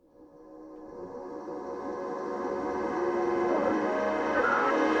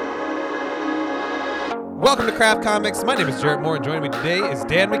Welcome to Craft Comics. My name is Jarrett Moore, and joining me today is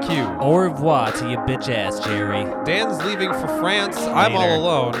Dan McHugh. Au revoir to you bitch ass, Jerry. Dan's leaving for France. I'm all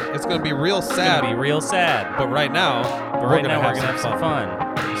alone. It's going to be real sad. It's gonna be real sad. But right now, we're going to have some fun.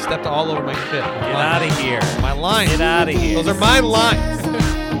 You stepped all over my shit. Get out of here. My lines. Get out of here. Those are my lines.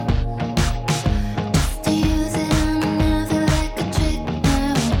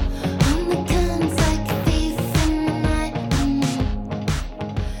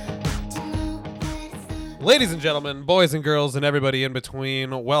 Ladies and gentlemen, boys and girls, and everybody in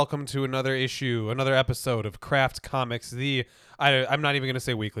between, welcome to another episode of Craft Comics. I'm not even going to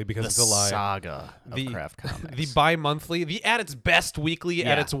say weekly because it's a lie. Saga of Craft Comics. The bi-monthly, the at its best weekly,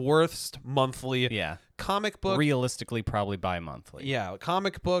 at its worst monthly. Yeah. Comic book. Realistically, probably bi-monthly. Yeah,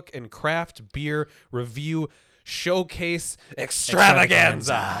 comic book and craft beer review showcase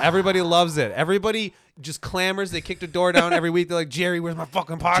extravaganza. Everybody loves it. Everybody just clamors. They kick the door down every week. They're like, Jerry, where's my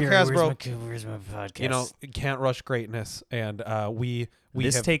fucking podcast, bro? Where's my podcast? You know, you can't rush greatness. And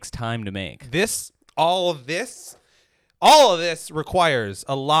this takes time to make. All of this requires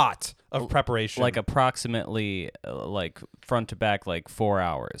a lot of preparation. Like approximately front to back, 4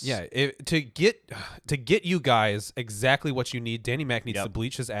 hours. Yeah, to get you guys exactly what you need, Danny Mac needs to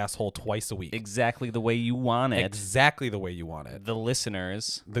bleach his asshole twice a week. Exactly the way you want it. Exactly the way you want it. The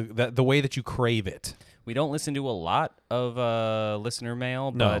listeners. The way that you crave it. We don't listen to a lot of listener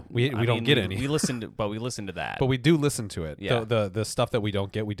mail, no, but we don't get any. We listen to that. But we do listen to it. Yeah. The stuff that we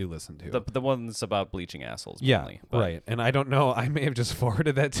don't get, we do listen to. The ones about bleaching assholes. Yeah, mainly, right. And I don't know. I may have just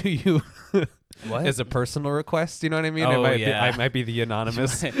forwarded that to you. What? As a personal request, you know what I mean? Oh, I might be the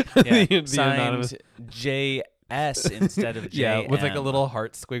anonymous. Yeah. the Signed anonymous. J.S. instead of J. Yeah, with like a little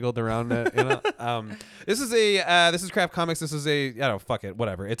heart squiggled around it. You know? This is Craft Comics. This is fuck it,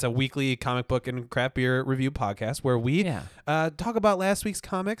 whatever. It's a weekly comic book and craft beer review podcast where we talk about last week's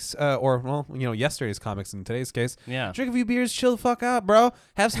comics, or yesterday's comics in today's case. Yeah. Drink a few beers, chill the fuck out, bro.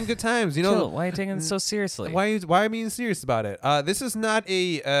 Have some good times. You know. Chill. Why are you taking it so seriously? Why am I being serious about it? This is not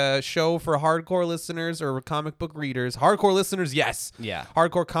a show for hardcore listeners or comic book readers. Hardcore listeners, yes. Yeah.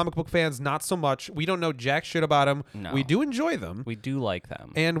 Hardcore comic book fans, not so much. We don't know jack shit about them. No. We do enjoy them. We do like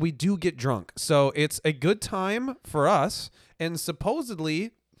them. And we do get drunk. So it's a good time for us and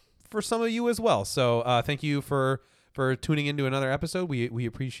supposedly for some of you as well. So thank you for tuning into another episode. We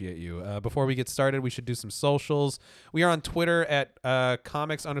appreciate you. Before we get started, we should do some socials. We are on Twitter at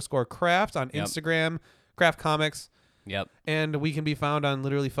comics_craft, on Instagram, Craft Comics. Yep. And we can be found on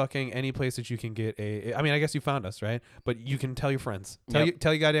literally fucking any place that you can get I mean, I guess you found us, right? But you can tell your friends. Tell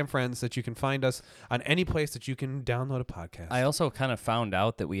your goddamn friends that you can find us on any place that you can download a podcast. I also kind of found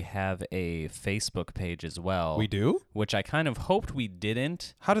out that we have a Facebook page as well. We do? Which I kind of hoped we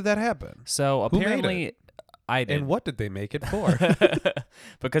didn't. How did that happen? So apparently I did. And what did they make it for?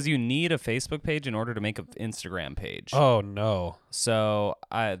 Because you need a Facebook page in order to make an Instagram page. Oh, no. So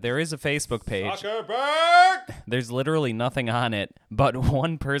there is a Facebook page. Zuckerberg! There's literally nothing on it, but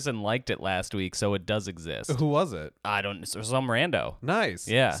one person liked it last week, so it does exist. Who was it? I don't know. Some rando. Nice.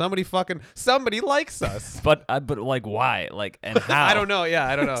 Yeah. Somebody likes us. But why? And how? I don't know. Yeah,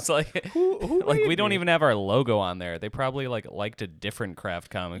 I don't know. It's who we don't even have our logo on there. They probably liked a different Craft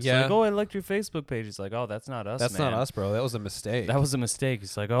Comics. Yeah. Like, I liked your Facebook page. It's like, oh, that's not us. That's man. not us, bro. That was a mistake. That was a mistake.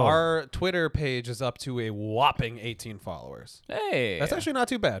 It's like, oh, our Twitter page is up to a whopping 18 followers. Hey, that's actually not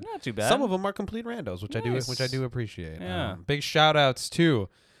too bad. Not too bad. Some of them are complete randos, which Nice. I do appreciate. Yeah. Big shout outs to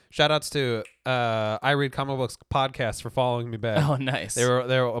I Read Comic Books podcast for following me back. Oh, nice. They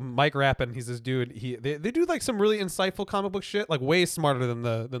were Mike Rappin. He's this dude. They do like some really insightful comic book shit, like way smarter than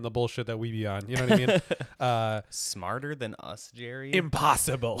the bullshit that we be on. You know what I mean? Smarter than us, Jerry?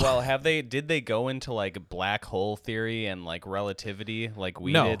 Impossible. Well, did they go into black hole theory and relativity like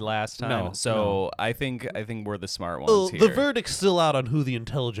we did last time? No. So I think we're the smart ones here. The verdict's still out on who the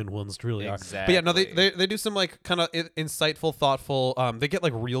intelligent ones really are. But yeah, no, they do some kind of insightful, thoughtful. They get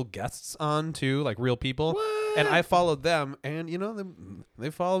real guests on too, like real people. What? And I followed them, and they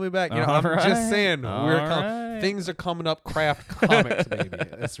follow me back. I'm right. just saying, Right. things are coming up. Craft Comics, baby.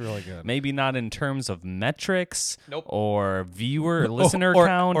 That's really good. Maybe not in terms of metrics, Nope. or listener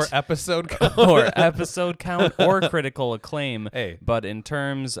count, or episode count, or episode count, or critical acclaim. Hey. But in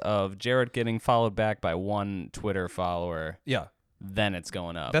terms of Jarrett getting followed back by one Twitter follower, yeah, then it's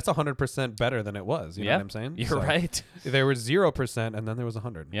going up. that's 100% better than it was. You know what I'm saying? You're So, right. There was 0%, and then there was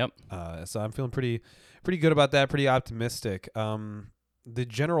 100. Yep. So I'm feeling pretty good about that. Pretty optimistic. The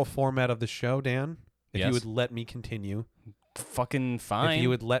general format of the show, Dan, if you would let me continue. Fucking fine. If you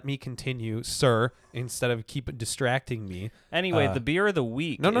would let me continue, sir, instead of keep distracting me. Anyway, the beer of the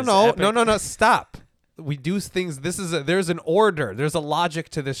week. No. Stop. we do things. There's an order. There's a logic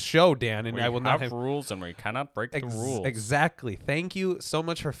to this show, Dan, and I will not have rules, and we cannot break the rules. Exactly. Thank you so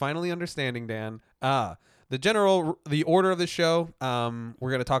much for finally understanding, Dan. The order of the show.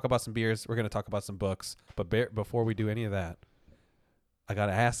 We're gonna talk about some beers. We're gonna talk about some books. But before we do any of that, I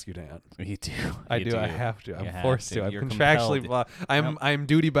gotta ask you, Dan. You do. I have to. I'm forced to. I'm You're contractually. compelled. I'm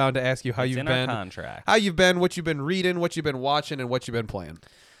duty bound to ask you how It's you've in been. our contract. How you've been? What you've been reading? What you've been watching? And what you've been playing?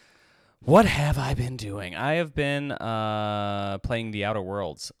 What have I been doing? I have been playing The Outer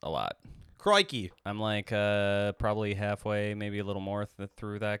Worlds a lot. Crikey. I'm like probably halfway, maybe a little more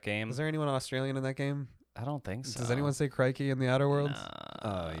through that game. Is there anyone Australian in that game? I don't think so. Does anyone say crikey in the Outer Worlds? Nah.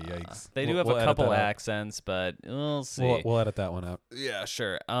 Oh, yikes. They do We'll have edit a couple that out. accents, but we'll see. We'll edit that one out. Yeah,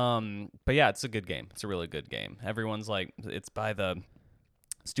 sure. But yeah, it's a good game. It's a really good game. Everyone's like, it's by the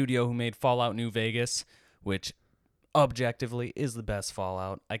studio who made Fallout New Vegas, which objectively is the best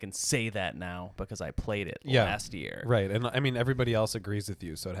Fallout. I can say that now because I played it last year. Right. And I mean, everybody else agrees with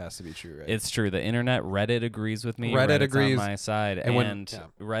you, so it has to be true, right? It's true. The internet, Reddit agrees with me. Reddit Reddit's agrees. on my side, And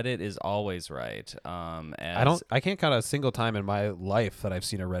Reddit is always right. I can't count a single time in my life that I've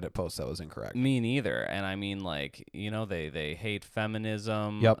seen a Reddit post that was incorrect. Me neither. And I mean, like, they hate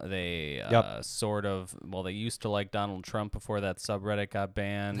feminism. Yep. They sort of, they used to like Donald Trump before that subreddit got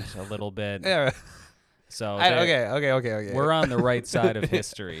banned a little bit. Yeah. So Okay. we're on the right side of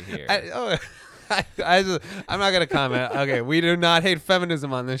history here. I'm not gonna comment. Okay, we do not hate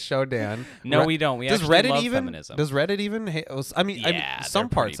feminism on this show, Dan. No, we don't. We does actually Reddit love even? feminism. Does Reddit even hate? I mean, Yeah, some they're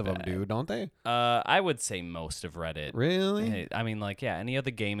parts of pretty them bad. do, don't they? I would say most of Reddit. Really? I mean, like, any of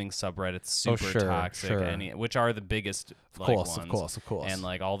the gaming subreddits super sure, toxic, sure. which are the biggest Of course, ones. of course. And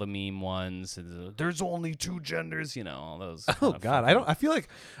like all the meme ones. There's only two genders, all those. Oh God, I feel like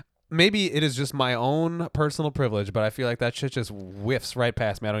maybe it is just my own personal privilege, but I feel like that shit just whiffs right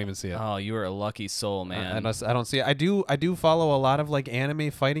past me. I don't even see it. Oh, you are a lucky soul, man. I don't see it. I do follow a lot of like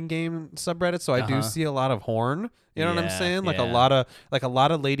anime fighting game subreddits, so I do see a lot of horn. You know what I'm Yeah, saying? Like yeah. a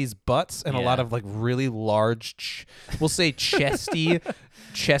lot of ladies' butts and a lot Yeah. of like really large, we'll say chesty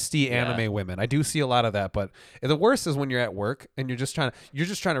anime women. I do see a lot of that, but the worst is when you're at work and you're just trying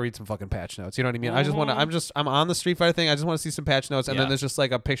to read some fucking patch notes. You know what I mean? I just want to. I'm on the Street Fighter thing. I just want to see some patch notes, and then Yeah. there's just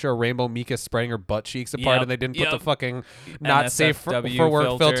like a picture of Rainbow Mika spreading her butt cheeks apart, Yep, and they didn't put the yep. fucking not safe for NSFW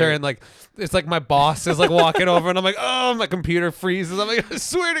work filter, and like it's like my boss is like walking over, and I'm like, oh, my computer freezes. I'm like, I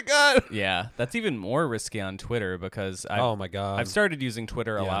swear to God. Yeah, that's even more risky on Twitter because Oh my God. I've started using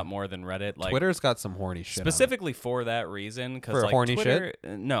Twitter a Yeah. lot more than Reddit. Like Twitter's got some horny shit. specifically for that reason, because For like horny Twitter,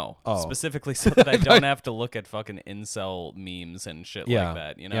 no, Oh. specifically so that I don't have to look at fucking incel memes and shit Yeah. like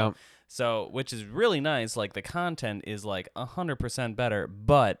that, Yep. So, which is really nice. Like the content is like 100% better,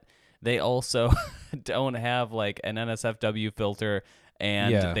 but they also don't have like an NSFW filter.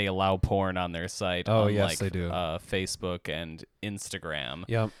 And Yeah. they allow porn on their site. Oh, on, yes, like, they do. Facebook and Instagram.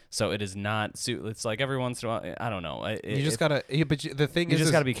 Yep. So it is not. It's like every once in a while. I don't know. You just gotta. But the thing You is,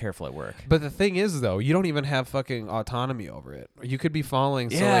 just got to be careful at work. But the thing is, though, you don't even have fucking autonomy over it. You could be following.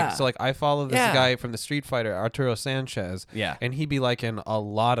 Yeah. So like I follow this Yeah. guy from the Street Fighter, Arturo Sanchez. Yeah. And he'd be liking a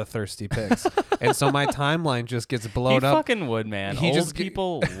lot of thirsty pics, and so my timeline just gets blown He up. fucking would, man. He Old just get-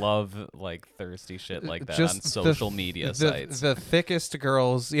 people love like thirsty shit like that Just on the- social media sites. The thickest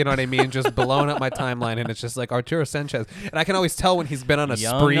girls, you know what I mean, just blowing up my timeline, and it's just like Arturo Sanchez, and I can always tell when he's been on a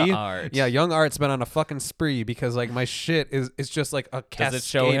Young spree. Art. Yeah, Young Art's been on a fucking spree because like my shit is just like a cascade. Does it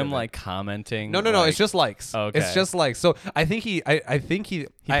show him of it. like commenting? No. like- It's just likes. Okay. It's just likes. So I think he.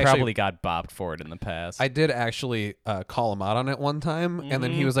 He I probably got bopped for it in the past. I did actually call him out on it one time, and Mm-hmm.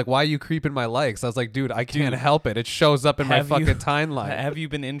 then he was like, "Why are you creeping my likes?" I was like, "Dude, I can't help it. It shows up in my Have you- fucking timeline." Have you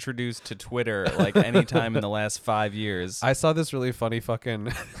been introduced to Twitter like any time in the last 5 years? I saw this really funny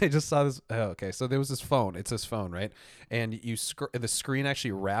fucking. I just saw this. Oh, okay, so there was this phone. It's this phone, right? And the screen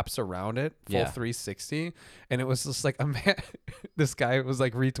actually wraps around it, full Yeah. 360, and it was just like this guy was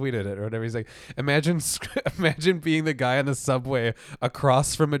like retweeted it or whatever. He's like, imagine being the guy on the subway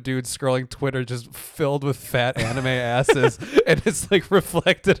across from a dude scrolling Twitter, just filled with fat anime asses, and it's like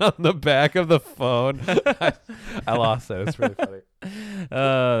reflected on the back of the phone. I lost it. It's really funny.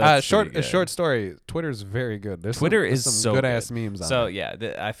 That's pretty good. Short story. Twitter's very good. Twitter there's is some so good ass memes on So it.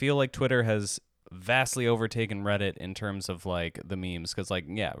 yeah, I feel like Twitter has vastly overtaken Reddit in terms of like the memes, because like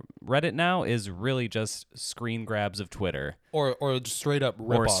Reddit now is really just screen grabs of Twitter or straight up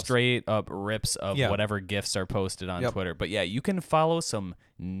or straight up rips of Yeah. whatever gifs are posted on Yep. Twitter. But yeah, you can follow some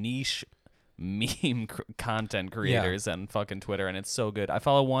niche meme content creators on fucking Twitter, and it's so good. I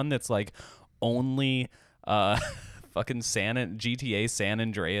follow one that's like only fucking GTA San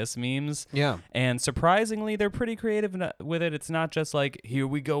Andreas memes. Yeah. And surprisingly, they're pretty creative with it. It's not just like, here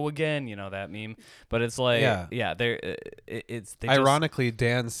we go again, that meme. But it's like, it's they Ironically,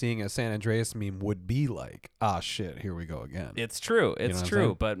 Dan seeing a San Andreas meme would be like, ah, shit, here we go again. It's true. You know It's what I'm true.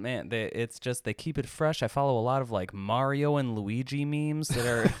 saying? But man, it's just they keep it fresh. I follow a lot of like Mario and Luigi memes that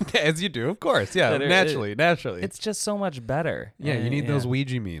are. As you do, of course. Yeah, That are- naturally. It's just so much better. Yeah, you And, need those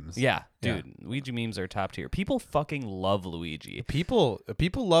Ouija memes. Yeah, Yeah. dude, Luigi memes are top tier. People fucking love Luigi. People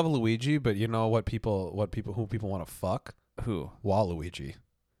love Luigi, but you know who people want to fuck? Who? Waluigi.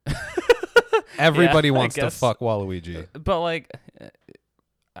 Everybody Yeah, I wants to guess. fuck Waluigi. But like,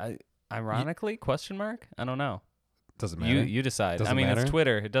 ironically, question mark? I don't know. Doesn't matter. You decide. Doesn't I mean, matter? it's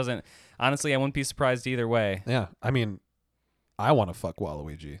Twitter. It doesn't. Honestly, I wouldn't be surprised either way. Yeah, I mean, I want to fuck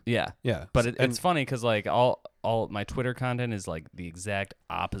Waluigi. Yeah. Yeah, But and it's funny because like all my Twitter content is like the exact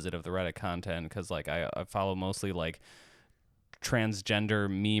opposite of the Reddit content because like I follow mostly like transgender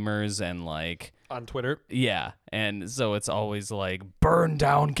memers and like on Twitter. yeah, and so it's always like burn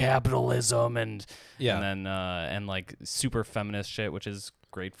down capitalism and Yeah. and then and like super feminist shit, which is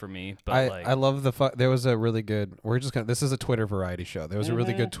great for me. But I love the there was a really good. This is a Twitter variety show. There was a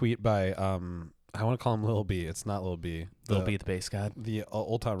really Mhm. good tweet by I want to call him Lil B. It's not Lil B. Lil B the bass god. The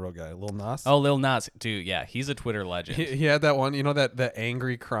Old Town Road guy, Lil Nas. Oh, Lil Nas, dude, yeah, he's a Twitter legend. He had that one, the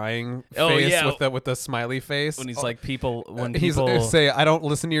angry crying Oh, face yeah. with the smiley face. when he's Oh, like when he's people say, I don't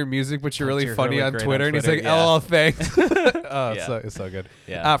listen to your music, but you're But really you're funny really on great Twitter. on And he's Twitter, like, yeah. LOL, thanks. Oh, Yeah. it's so good.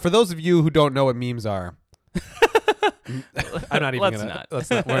 yeah. For those of you who don't know what memes are, I'm not even Let's gonna. not. Let's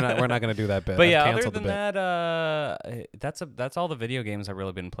not. We're not gonna do that bit. But I've yeah, other canceled the than bit. that, that's all the video games I've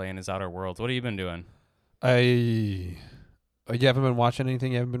really been playing is Outer Worlds. What have you been doing? You haven't been watching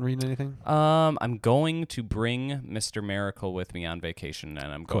anything? You haven't been reading anything? I'm going to bring Mr. Miracle with me on vacation,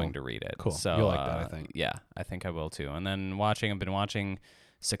 and I'm going to read it. Cool. So You'll like that, I think. Yeah, I think I will too. And then I've been watching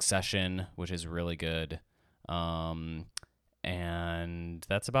Succession, which is really good. And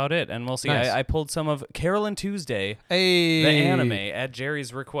that's about it. And we'll see. Nice. I pulled some of Carol and Tuesday, Hey, the anime, at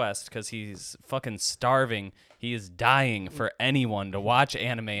Jerry's request because he's fucking starving. He is dying for anyone to watch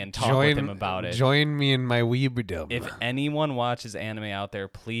anime and talk with him about it. Join me in my weebdom. If anyone watches anime out there,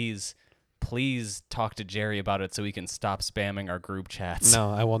 please talk to Jerry about it so we can stop spamming our group chats.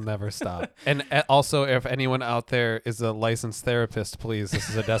 No, I will never stop. And also, if anyone out there is a licensed therapist, please, this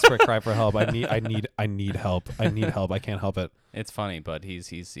is a desperate cry for help. I need help. I need help. I can't help it. It's funny, but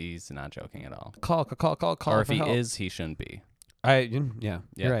he's not joking at all. Call Or if for he help. is, he shouldn't be. Yeah, Yeah.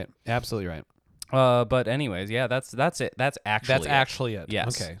 you're right. Absolutely right. But anyways, yeah, that's it. That's actually it.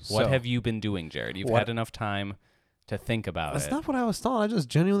 Yes. Okay. What so- have you been doing, Jared? You've What- had enough time to think about That's it. not what I was telling. I'm just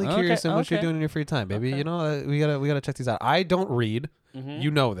genuinely Okay, curious in what you're okay. doing in your free time, baby. Okay. You know, we gotta check these out. I don't read. Mhm.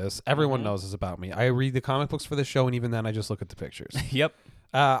 You know this. Everyone Mhm. knows this about me. I read the comic books for the show, and even then, I just look at the pictures. Yep.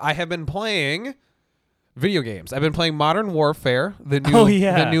 I have been playing video games. I've been playing Modern Warfare, the new Oh,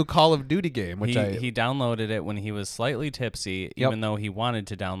 yeah. the new Call of Duty game, which he downloaded it when he was slightly tipsy, Yep. even though he wanted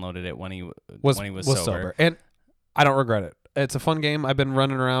to download it when he was sober. and I don't regret it. It's a fun game. I've been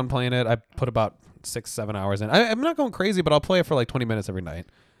running around playing it. I put about 6-7 hours in. I'm not going crazy, but I'll play it for like 20 minutes every night.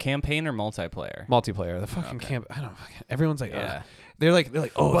 Campaign or multiplayer? Multiplayer. The fucking camp. I don't. Everyone's like, Yeah. they're like,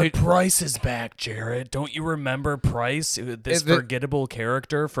 oh, they, Price is back, Jared. Don't you remember Price? This the- forgettable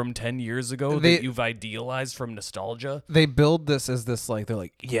character from 10 years ago They- that you've idealized from nostalgia? they build this as this like they're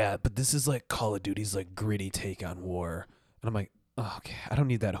like, yeah, but this is like Call of Duty's like gritty take on war, and I'm like, oh, okay, I don't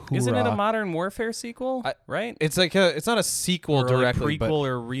need that. Hoorah. Isn't it a Modern Warfare sequel? Right? It's like it's not a sequel Or directly, like but prequel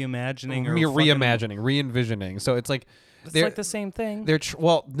or reimagining or reimagining, re-envisioning. So it's like It's they're like the same thing. they're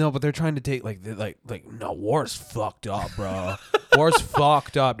but they're trying to take like no, war's fucked up, bro. War's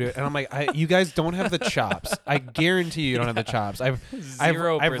fucked up, dude. And I'm like, you guys don't have the chops. I guarantee you don't have the chops. I've read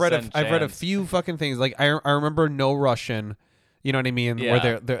 0% I've read a chance. few fucking things. Like I remember No Russian. You know what I mean?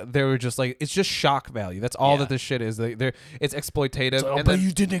 Yeah. Where they were just like, it's just shock value. That's all Yeah. that this shit is. It's exploitative. I'll and bet then-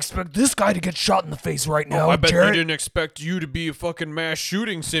 you didn't expect this guy to get shot in the face right now, I bet Jared. they didn't expect you to be a fucking mass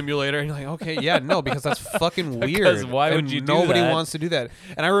shooting simulator. And you're like, okay, yeah, no, because that's fucking weird. why And would you do Nobody that? wants to do that.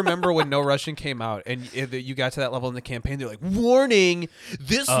 And I remember when No Russian came out and you got to that level in the campaign, they're like, warning,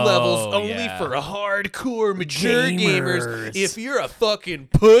 this level's only yeah. for hardcore mature gamers. Gamers. If you're a fucking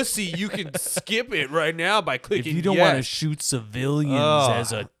pussy, you can skip it right now by clicking If you don't yes. want to shoot civilians Oh.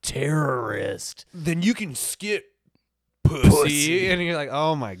 as a terrorist, then you can skip pussy. And you're like,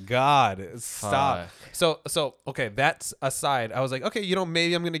 oh my God, stop. Fuck. So okay, that's aside. I was like, okay,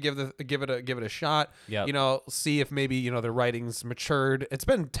 maybe I'm gonna give it a shot. Yep. See if maybe their writing's matured. It's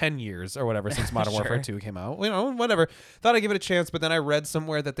been 10 years or whatever since Modern Warfare 2 came out. Whatever. Thought I'd give it a chance, but then I read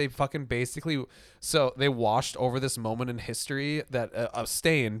somewhere that they fucking basically they washed over this moment in history that a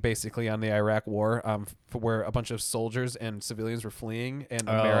stain basically on the Iraq War, where a bunch of soldiers and civilians were fleeing, and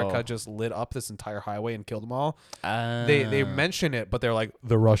America just lit up this entire highway and killed them all. They mention it, but they're like,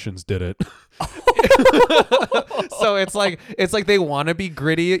 the Russians did it. So it's like they want to be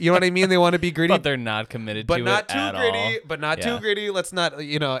gritty. You know what I mean? They want to be gritty, but they're not committed but to not it too at gritty. all. But not too gritty. Let's not,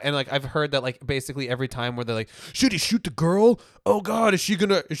 And like I've heard that like basically every time where they're like, should he shoot the girl? Oh God, is she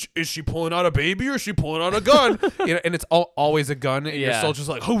pulling out a baby or is she pulling out a gun? And it's always a gun. And your soldier's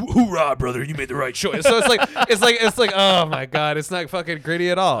like, hoorah, brother, you made the right choice. So it's like, oh my God, it's not fucking gritty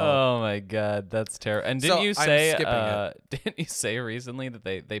at all. Oh my God, that's terrible. And didn't So you I'm say skipping it. didn't you say recently that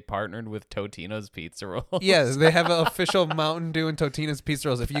they partnered with Totino's Pizza Rolls? Yes, they have an official Mountain Dew and Totino's pizza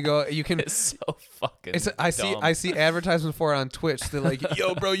rolls. If you go, you can. It's so fucking I dumb. see advertisements for it on Twitch. They're like,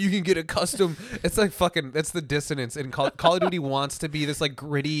 yo, bro, you can get a custom. It's like fucking. That's the dissonance. And Call of Duty wants to be this like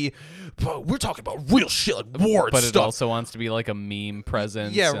gritty. Bro, we're talking about real shit, like war and But it stuff. also wants to be like a meme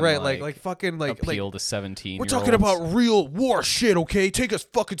presence. Yeah, and, right. Like fucking like appeal to 17. we're talking about real war shit, okay? Take us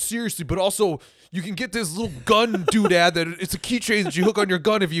fucking seriously, but also you can get this little gun doodad that it's a keychain that you hook on your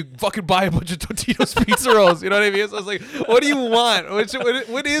gun if you fucking buy a bunch of Totino's pizza rolls. You know what I mean? So I was like, what do you want?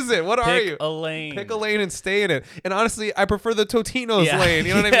 What is it? What are you? Pick a lane. Pick a lane and stay in it. And honestly, I prefer the Totino's Yeah. lane.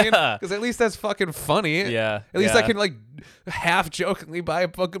 You know what I mean? Yeah. Because at least that's fucking funny. Yeah. At least I Yeah. can like half jokingly buy a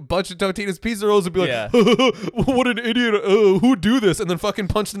fucking bunch of Totino's pizza rolls and be like, Yeah. what an idiot. Who'd do this? And then fucking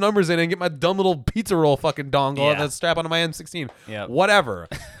punch the numbers in and get my dumb little pizza roll fucking dongle Yeah. and then strap onto my M16. Yep. Whatever.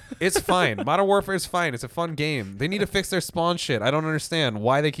 It's fine. Modern Warfare is fine. It's a fun game. They need to fix their spawn shit. I don't understand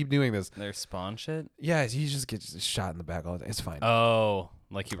why they keep doing this. Their spawn shit? Yeah, you just get shot in the back all the time. It's fine. Oh,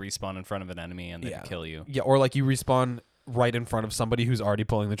 like you respawn in front of an enemy and they Yeah. kill you. Yeah, or like you respawn right in front of somebody who's already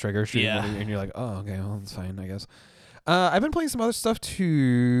pulling the trigger, shooting, Yeah. and you're like, oh, okay, well, that's fine, I guess. I've been playing some other stuff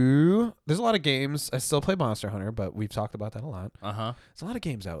too. There's a lot of games. I still play Monster Hunter, but we've talked about that a lot. Uh-huh. There's a lot of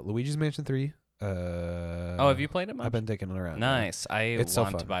games out. Luigi's Mansion 3. Oh, have you played it much? I've been taking it around. Nice. I It's so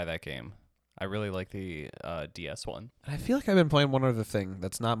want to fun. buy that game. I really like the DS one. I feel like I've been playing one other thing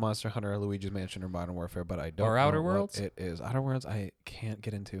that's not Monster Hunter or Luigi's Mansion or Modern Warfare, but I don't Or know Outer what Worlds? it is. Outer Worlds I can't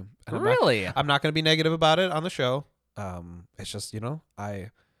get into. And Really? I'm not going to be negative about it on the show. It's just, I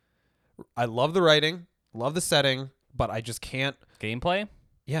love the writing, love the setting, but I just can't. Gameplay?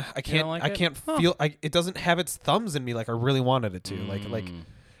 Yeah, I don't can't. like I it? can't Huh. feel. It doesn't have its thumbs in me like I really wanted it to. Like, Mm.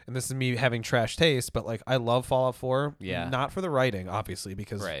 and this is me having trash taste, but like I love Fallout 4. Yeah. Not for the writing, obviously,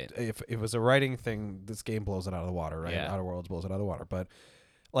 because Right. if it was a writing thing, this game blows it out of the water, right? Yeah. Outer Worlds blows it out of the water, but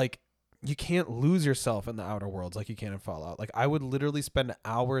like you can't lose yourself in the Outer Worlds like you can in Fallout. Like I would literally spend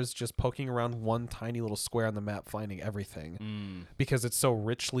hours just poking around one tiny little square on the map, finding everything because it's so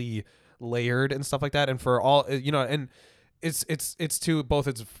richly layered and stuff like that. And for all and it's to both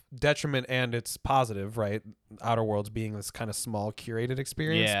its detriment and its positive, right? Outer Worlds being this kind of small curated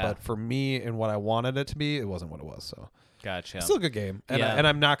experience, Yeah. but for me and what I wanted it to be, it wasn't what it was. So Gotcha. it's still a good game, and Yeah.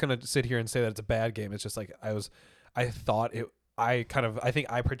 I'm not gonna sit here and say that it's a bad game. It's just like I thought it. I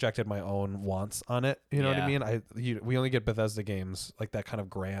think I projected my own wants on it. You know what I Yeah. mean? We only get Bethesda games like that kind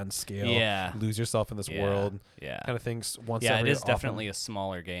of grand scale. Yeah. Lose yourself in this Yeah. world Yeah. kind of things. Once Yeah, it every is often. definitely a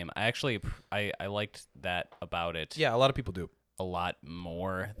smaller game. I actually I liked that about it Yeah, a lot of people do. a lot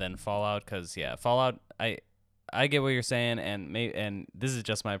more than Fallout because Fallout I get what you're saying and this is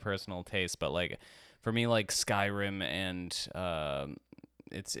just my personal taste, but like for me like Skyrim and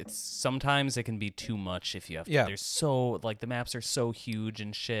it's sometimes it can be too much if you have to. Yeah. There's so like the maps are so huge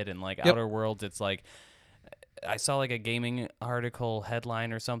and shit and like Yep. Outer Worlds it's like I saw like a gaming article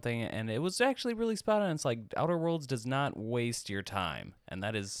headline or something and it was actually really spot on. It's like Outer Worlds does not waste your time and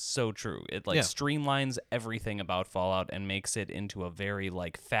that is so true. It like Yeah. streamlines everything about Fallout and makes it into a very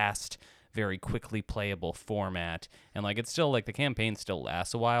like fast, very quickly playable format. And like it's still like the campaign still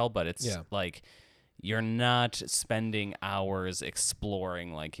lasts a while, but it's Yeah. like you're not spending hours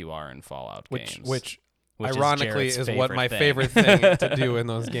exploring like you are in Fallout Which games. which Which ironically Jarrett's is what my thing. favorite thing to do in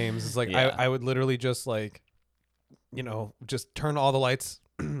those games is like Yeah. I would literally just like just turn all the lights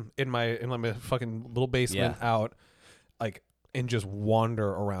in my fucking little basement out, like and just wander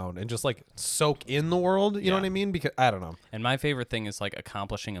around and just like soak in the world. You know what I mean? Because I don't know. And my favorite thing is like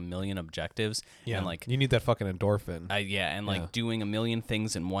accomplishing 1,000,000 objectives. Yeah. And like you need that fucking endorphin. like doing 1,000,000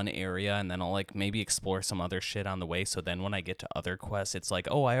 things in one area, and then I'll like maybe explore some other shit on the way. So then when I get to other quests, it's like,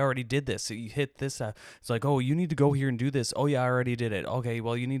 oh, I already did this. So you hit this. It's like, oh, you need to go here and do this. Oh yeah, I already did it. Okay,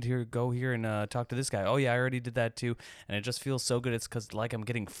 well you need to go here and talk to this guy. Oh yeah, I already did that too. And it just feels so good. It's because like I'm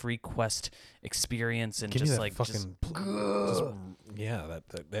getting free quest experience and Give just me that like fucking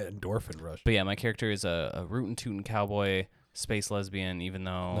that endorphin rush. But yeah, my character is a rootin' tootin' cowboy space lesbian, even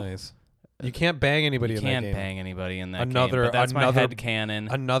though Nice. You can't bang anybody you in that can't game. bang anybody in that Another- game. But that's my another- head canon.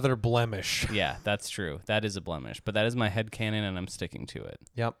 Another blemish. Yeah, that's true. That is a blemish, but that is my head canon, and I'm sticking to it.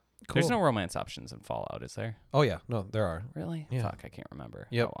 Yep. Cool. There's no romance options in Fallout, is there? Oh yeah, no, there are. Really? Yeah. Fuck, I can't remember.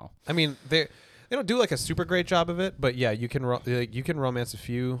 Yep. Oh well. I mean, they don't do like a super great job of it, but yeah, you can you can romance a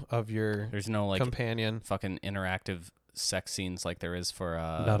few of your There's no like companion. fucking interactive sex scenes like there is for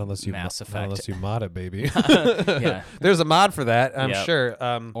Not unless you Mass not Effect. unless you mod it, baby. Yeah. There's a mod for that, I'm Yep. sure.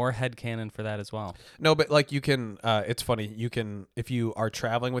 Or head canon for that as well. No, but like you can. It's funny. You can if you are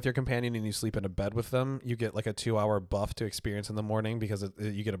traveling with your companion and you sleep in a bed with them, you get like a 2-hour buff to experience in the morning because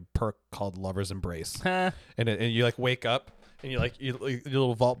you get a perk called Lover's Embrace, and you like wake up. And you like your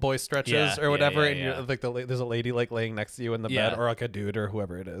little Vault Boy stretches Yeah, or whatever, yeah, and you're yeah. like there's a lady like laying next to you in the Yeah. bed, or like a dude or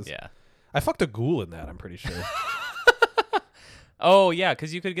whoever it is. Yeah. I fucked a ghoul in that. I'm pretty sure. Oh yeah,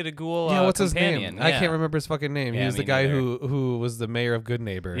 because you could get a ghoul. Yeah, what's his companion. name? I Yeah. can't remember his fucking name. Yeah, he was the me guy neither. who was the mayor of Good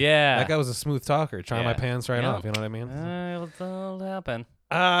Neighbor. Yeah. that guy was a smooth talker. Trying my Yeah. pants right Yeah. off. You know what I mean? It'll happen.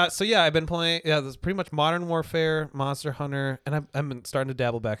 So yeah, I've been playing. Yeah, this is pretty much Modern Warfare, Monster Hunter, and I've been starting to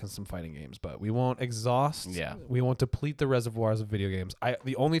dabble back in some fighting games. But we won't exhaust. Yeah. we won't deplete the reservoirs of video games.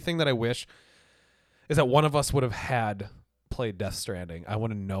 The only thing that I wish is that one of us would have had played Death Stranding. I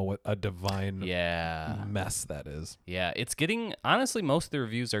want to know what a divine Yeah. mess that is. Yeah, it's getting honestly most of the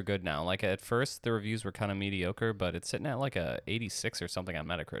reviews are good now. Like at first the reviews were kind of mediocre, but it's sitting at like a 86 or something on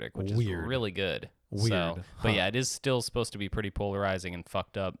Metacritic, which Weird. is really good. Weird. So, Huh. but yeah, it is still supposed to be pretty polarizing and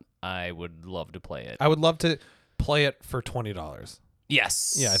fucked up. I would love to play it. I would love to play it for $20.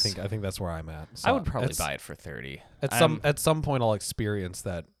 Yes. Yeah, I think that's where I'm at. So I would probably it's- buy it for 30. At some point I'll experience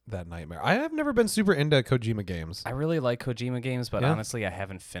that nightmare. I have never been super into Kojima games. I really like Kojima games, but Yeah? honestly, I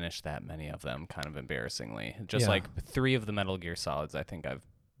haven't finished that many of them, kind of embarrassingly. Just Yeah. like 3 of the Metal Gear Solids I think I've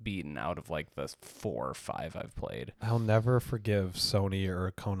beaten out of like the 4 or 5 I've played. I'll never forgive Sony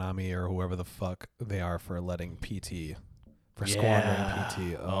or Konami or whoever the fuck they are for letting PT for squandering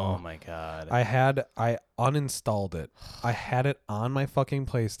PT. Oh my god. I uninstalled it. I had it on my fucking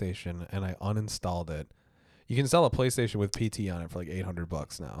PlayStation and I uninstalled it. You can sell a PlayStation with PT on it for like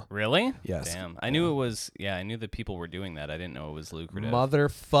 $800 now. Really? Yes. Damn. I knew it was. Yeah, I knew that people were doing that. I didn't know it was lucrative.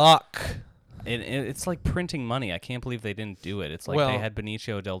 Motherfuck. It's like printing money. I can't believe they didn't do it. It's like Well- they had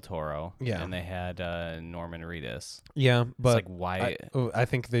Benicio del Toro. Yeah. And they had Norman Reedus. Yeah, but It's like why? I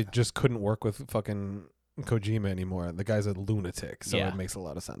think they just couldn't work with fucking Kojima anymore. The guy's a lunatic, so Yeah. it makes a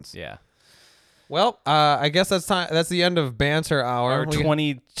lot of sense. yeah. Well, I guess that's time. That's the end of banter hour. Our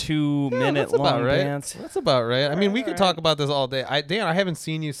 22-minute that's about long right. dance. That's about right. I mean, we could Alright. talk about this all day. Dan, I haven't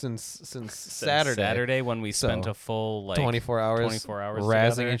seen you since Saturday. Saturday when we spent So, a full like 24 hours. 24 hours razzing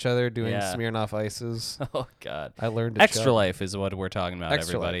together. each other, doing Yeah. Smirnoff ices. Oh god. I learned to Extra chug. Life is what we're talking about,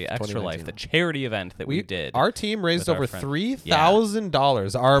 Extra everybody. Life, Extra Life, 2019. the charity event that we did. Our team raised with our over friend.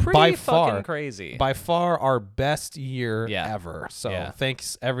 $3,000. Our Pretty by fucking far crazy. by far our best year Yeah. ever. So Yeah.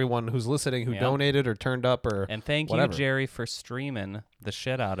 thanks everyone who's listening, who Yep. donated or turned up or And thank whatever. you, Jerry, for streaming the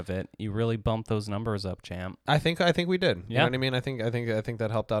shit out of it. You really bumped those numbers up, champ. I think we did. You Yeah. know what I mean? I think that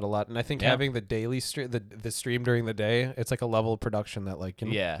helped out a lot. And I think Yeah. having the daily stream the stream during the day, it's like a level of production that like, you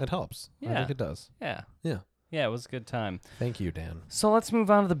know, Yeah. it helps. I Yeah. think it does. Yeah. Yeah. Yeah, it was a good time. Thank you, Dan. So let's move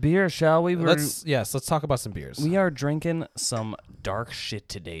on to the beer, shall we? Let's talk about some beers. We are drinking some dark shit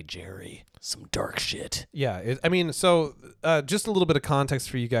today, Jerry. Some dark shit. Yeah, so just a little bit of context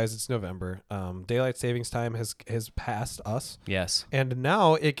for you guys. It's November. Daylight savings time has passed us, Yes. and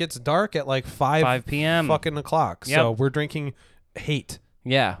now it gets dark at like 5 p.m. fucking o'clock. Yep. So we're drinking hate.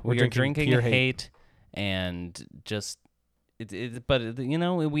 Yeah, We're we are drinking drinking pure hate. hate. And just but you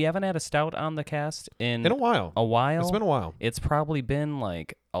know, we haven't had a stout on the cast in In a while. a while. It's been a while. It's probably been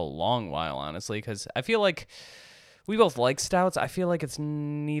like a long while, honestly, because I feel like we both like stouts. I feel like it's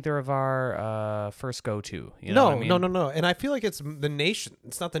neither of our first go-to. You know what I mean? No. And I feel like it's the nation.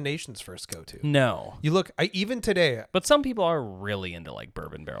 It's not the nation's first go-to. No. You look. Even today. But some people are really into like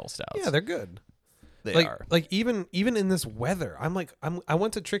bourbon barrel stouts. Yeah, they're good. they are. Like even in this weather, I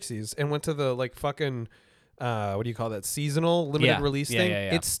went to Trixie's and went to the like fucking what do you call that? Seasonal limited Yeah. release Yeah, thing. yeah,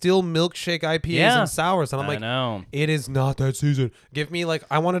 yeah. It's still milkshake IPAs Yeah. and sours, and I'm I like, know. it is not that season. Give me like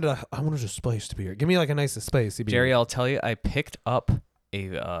I wanted a spiced beer. Give me like a nice spicy beer. Jerry, I'll tell you, I picked up a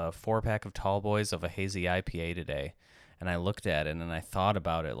 4-pack of Tall Boys of a hazy IPA today, and I looked at it and I thought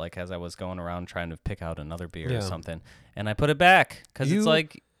about it like as I was going around trying to pick out another beer Yeah. or something, and I put it back because You- it's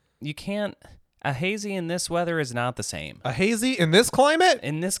like you can't. A hazy in this weather is not the same. A hazy in this climate?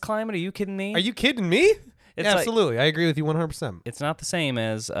 In this climate, are you kidding me? Are you kidding me? It's like- Absolutely, I agree with you 100%. It's not the same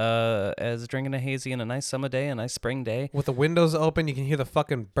as drinking a hazy in a nice summer day, a nice spring day. With the windows open, you can hear the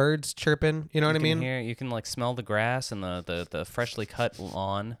fucking birds chirping. You know what I mean? You can like smell the grass and the freshly cut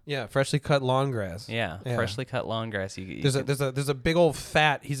lawn. Yeah, freshly cut lawn grass. Yeah, Yeah. freshly cut lawn grass. You There's can- there's a big old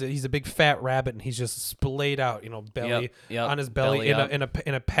fat. He's a big fat rabbit, and he's just splayed out, belly Yep, on his belly belly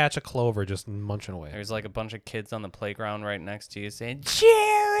in a patch of clover, just munching away. There's like a bunch of kids on the playground right next to you saying,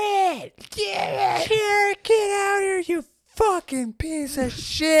 Jared, get out here, you fucking piece of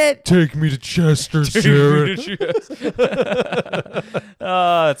shit. Take me to Chester, Jared.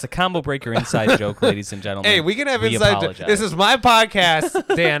 It's a combo breaker inside joke, ladies and gentlemen. Hey, we can have inside. apologize. This is my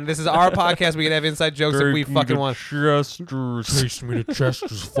podcast, Dan. This is our podcast. We can have inside jokes if we fucking want. Chester's. Take me to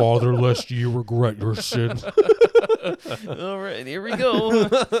Chester's, Father, lest you regret your sins. All right, here we go.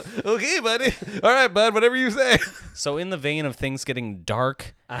 Okay, buddy. All right, bud. Whatever you say. So, in the vein of things getting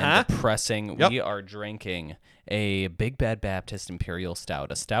dark Uh-huh. and depressing, Yep. we are drinking a Big Bad Baptist Imperial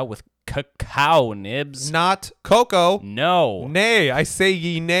Stout, a stout with cacao nibs. Not cocoa. No. Nay, I say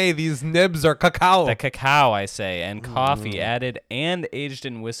ye nay. These nibs are cacao. The cacao, I say, and coffee Mm. added and aged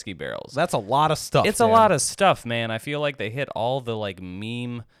in whiskey barrels. That's a lot of stuff. It's a lot of stuff, man. I feel like they hit all the like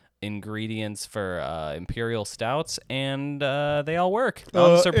meme ingredients for imperial stouts, and they all work.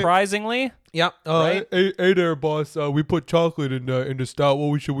 Unsurprisingly, Yeah. Right? Hey there, boss. We put chocolate in the stout.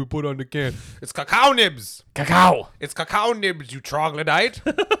 What should we put on the can? It's cacao nibs. cacao. It's cacao nibs, you troglodyte.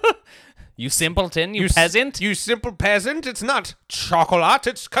 You simpleton, you s- peasant. You simple peasant. It's not chocolate.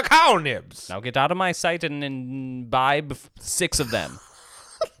 It's cacao nibs. Now get out of my sight and imbibe 6 of them.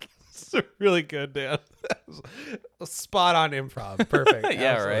 It's really good, Dan. Spot on improv. Perfect.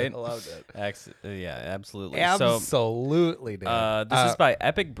 Yeah, Absolutely. right? I loved it. Yeah, absolutely. Absolutely, Dan. This is by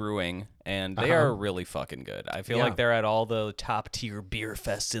Epic Brewing, and they Uh-huh. are really fucking good. I feel Yeah. like they're at all the top tier beer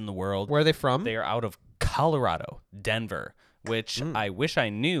fests in the world. Where are they from? They are out of Colorado, Denver, which Mm. I wish I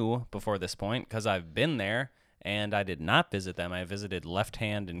knew before this point because I've been there and I did not visit them. I visited Left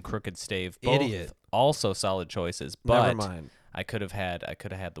Hand and Crooked Stave, both Idiot. also solid choices. But Never mind. I could have had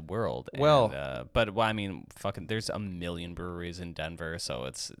the world. Well- but I mean, fucking, there's a million breweries in Denver, so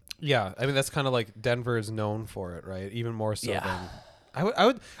it's Yeah, I mean that's kind of like Denver is known for it, right? Even more so Yeah. than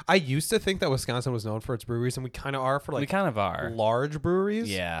I used to think that Wisconsin was known for its breweries, and we kind of are for we like kind of are. large breweries.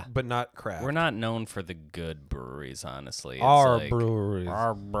 Yeah. but not craft. We're not known for the good breweries, honestly. It's our like, breweries.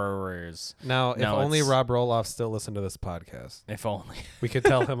 Our brewers. Now, if No, only it's- Rob Roloff still listened to this podcast, If only we could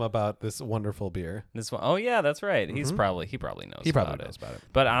tell him about this wonderful beer. this one. Oh yeah, that's right. He probably knows. Mm-hmm. He probably about knows it. about it.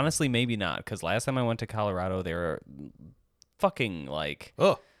 But honestly, maybe not, because last time I went to Colorado, there were fucking like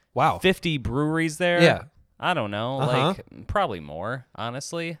Oh, wow. 50 breweries there. Yeah. I don't know, Uh-huh. like probably more,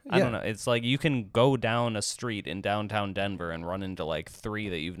 honestly. I Yeah. don't know. It's like you can go down a street in downtown Denver and run into like 3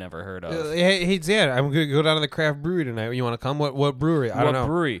 that you've never heard of. Hey, Dan, I'm gonna go down to the craft brewery tonight. You want to come? What brewery? I don't What know.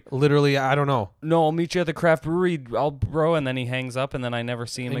 brewery? Literally, I don't know. No, I'll meet you at the craft brewery. Bro, and then he hangs up, and then I never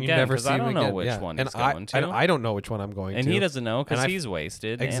see him And you again never because see I him don't know again. which Yeah. one and he's going to. I don't know which one I'm going and to. he doesn't know because And I- he's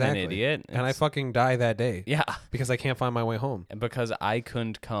wasted exactly. and an idiot. And I It's- fucking die that day. yeah, Because I can't find my way home. and because I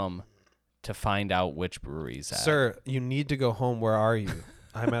couldn't come to find out which breweries. Sir, you need to go home. Where are you?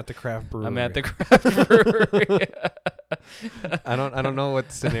 I'm at the craft brewery. I'm at the craft brewery. I don't know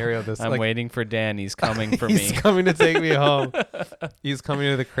what scenario this. I'm like, waiting for Dan. He's coming for he's me. coming to take me home. He's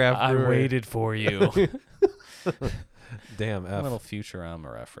coming to the craft I brewery. waited for you. Damn, A F. little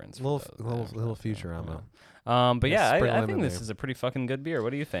Futurama reference. for Little those that little don't know. Futurama. But Yeah, yeah, sprinkle I him think in this there. is a pretty fucking good beer.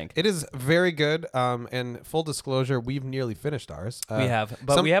 What do you think? It is very good. And full disclosure, we've nearly finished ours. We have,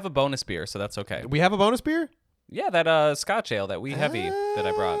 but we have a bonus beer, so that's okay. We have a bonus beer. Yeah, that Scotch ale that we heavy that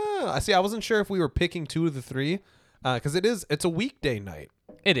I brought. I see. I wasn't sure if we were picking 2 of the 3, because it's a weekday night.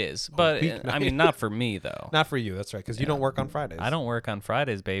 It is, but weeknight. I mean, not for me though. Not for you. That's right, because you don't work on Fridays. I don't work on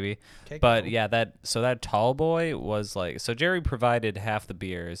Fridays, baby. Okay, But cool. yeah, that tall boy was like, so Jerry provided half the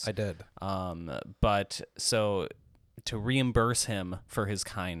beers. I did. But so to reimburse him for his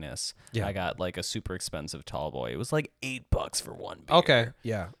kindness, Yeah. I got like a super expensive tall boy. It was like $8 for one beer. Okay.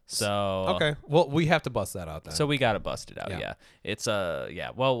 Yeah. So Okay. Well, we have to bust that out then. So we got to bust it out. Yeah. Yeah. It's yeah.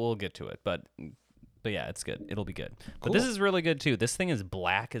 Well, we'll get to it, but But yeah, it's good. It'll be good. But Cool. this is really good too. This thing is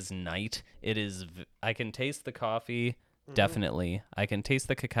black as night. It is. I can taste the coffee, definitely. I can taste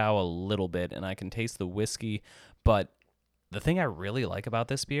the cacao a little bit, and I can taste the whiskey. But the thing I really like about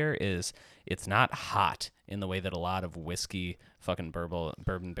this beer is it's not hot in the way that a lot of whiskey, fucking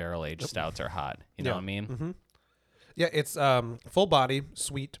bourbon barrel aged stouts are hot. You know what I mean? Mm-hmm. Yeah, it's full body,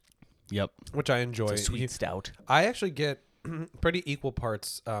 sweet, Yep. which I enjoy. It's a sweet stout. I actually get pretty equal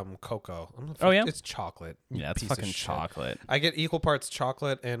parts cocoa. Oh, yeah? It's chocolate. you Yeah, it's piece of fucking shit. chocolate. I get equal parts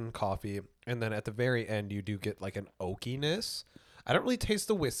chocolate and coffee, and then at the very end you do get like an oakiness. I don't really taste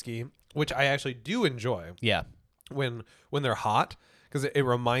the whiskey, which I actually do enjoy Yeah. when they're hot, because it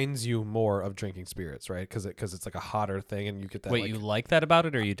reminds you more of drinking spirits, right? Because it's like a hotter thing, and you get that. Wait, like, you like that about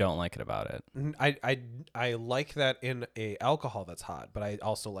it, or you don't like it about it? I like that in a alcohol that's hot, but I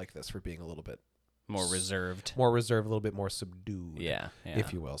also like this for being a little bit More reserved. more reserved, a little bit more subdued, Yeah.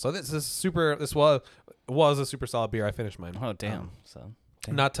 if you will. So this was a super solid beer. I finished mine. Oh damn. So.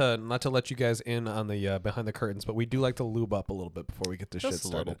 Damn. Not to let you guys in on the behind the curtains, but we do like to lube up a little bit before we get this shit Just a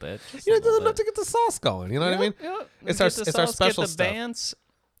started. little bit. Just You a know, little enough bit. to get the sauce going. You know what I mean? Yeah. It's Get our the it's our sauce, special get the stuff. Bants.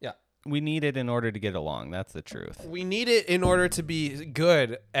 Yeah. We need it in order to get along. That's the truth. We need it in order to be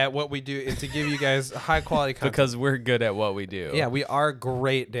good at what we do and to give you guys high quality content. Because we're good at what we do. Yeah, we are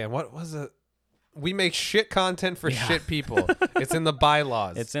great, Dan. What was it? We make shit content for shit people. It's in the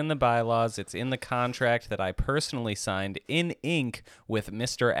bylaws. It's in the bylaws. It's in the contract that I personally signed in ink with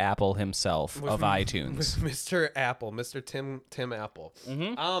Mr. Apple himself of iTunes. with Mr. Apple, Mr. Tim Apple.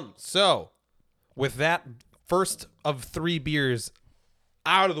 Mm-hmm. So with that first of 3 beers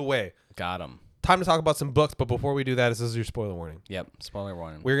out of the way, Got him. time to talk about some books. But before we do that, this is your spoiler warning. Yep. Spoiler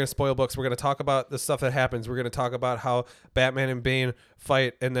warning. We're gonna spoil books. We're gonna talk about the stuff that happens. We're gonna talk about how Batman and Bane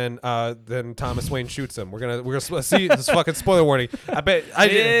fight, and then Thomas Wayne shoots him. We're gonna see this fucking spoiler warning. I bet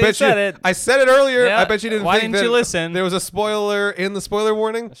You said you, it. I said it earlier. Yeah. I bet you didn't. Why think didn't you that listen? There was a spoiler in the spoiler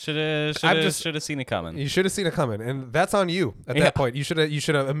warning. Should I'm have just- seen it coming. You should have seen it coming, and that's on you at Yeah. that point. You should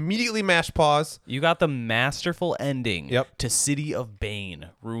have immediately mashed pause. You got the masterful ending Yep. to City of Bane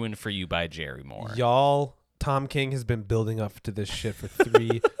ruined for you by Jerry Moore. Y'all, Tom King has been building up to this shit for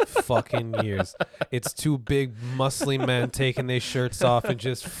 3 fucking years. It's 2 big, muscly men taking their shirts off and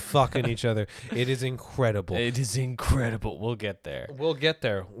just fucking each other. It is incredible. It is incredible. We'll get there. We'll get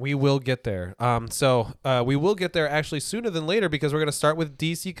there. We will get there. So we will get there actually sooner than later, because we're going to start with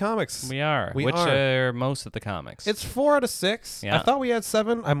DC Comics. We are. We which are. are most of the comics. It's 4 out of 6. Yeah. I thought we had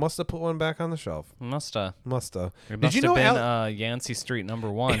 7. I must have put one back on the shelf. Musta. Musta. It Did must you have know been Yancey Street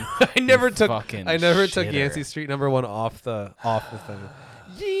 #1. I never took fucking took shitter. Yancey Street #1 off the thing.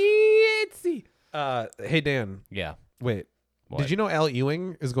 Yancey. Hey Dan, Yeah. wait. What? Did you know Al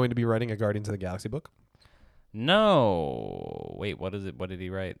Ewing is going to be writing a Guardians of the Galaxy book? No. Wait, what is it? What did he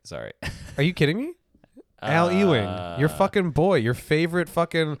write? Sorry. Are you kidding me? Al Ewing, your Uh, fucking boy, your favorite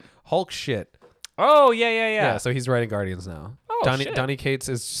fucking Hulk shit. Oh, yeah. Yeah, so he's writing Guardians now. Oh, shit. Donny Cates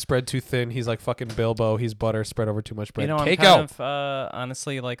is spread too thin. He's like fucking Bilbo. He's butter spread over too much bread. You know, I'm Keiko. kind of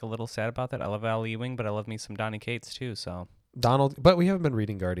honestly like a little sad about that. I love Al Ewing, but I love me some Donny Cates too. So Donald, but we haven't been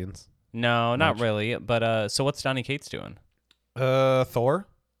reading Guardians. no, not Much. really. But so what's Donny Cates doing? Thor.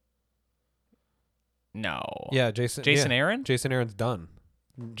 No. Yeah, Jason Jason yeah. Aaron? Jason Aaron's done.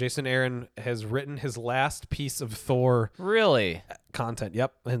 Jason Aaron has written his last piece of Thor Really? content.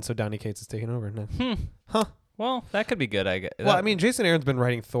 Yep, and so Donny Cates is taking over now. Hmm. Huh. Well, that could be good. I guess. Well, I mean, Jason Aaron's been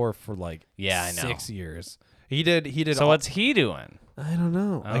writing Thor for like Yeah, I know. 6 years. He did. So what's he doing? I don't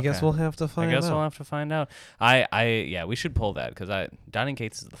know. I guess Okay. we'll have to find I guess out. we'll have to find out. Yeah, we should pull that because Donny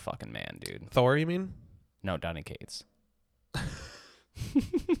Cates is the fucking man, dude. Thor, you mean? No, Donny Cates.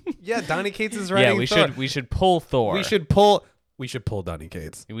 Yeah, Donny Cates is Yeah, writing. we Thor. should pull Thor. We should pull Donny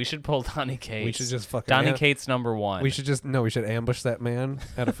Cates. We should pull Donny Cates. We should just fucking Donny Cates #1. We should ambush that man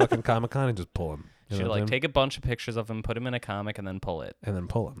at a fucking Comic-Con and just pull him. You should know what I'm like saying? take a bunch of pictures of him, put him in a comic, and then pull it, and then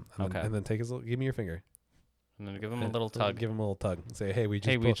pull him. And Okay. Then, and then take his little, give me your finger. and then give him a little tug. Give him a little tug. And say, hey, we just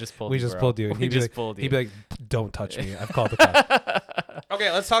Hey, pulled, we just pulled. we you, just bro. pulled you. And We he'd be just like- pulled you. He'd be like, don't touch me. I've called the cops.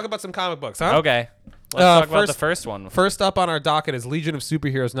 Okay, let's talk about some comic books, huh? Okay. Let's talk about the first- first one. First up on our docket is Legion of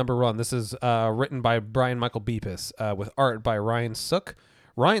Superheroes #1. This is written by Brian Michael Bepis with art by Ryan Sook.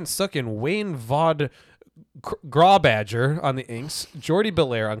 Ryan Sook and Wayne Vaude Grawbadger on the inks, Jordy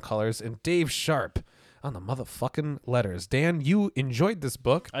Belair on colors, and Dave Sharp on the motherfucking letters. Dan, you enjoyed this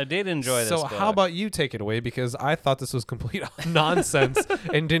book. I did enjoy this. So book. how about you take it away? Because I thought this was complete nonsense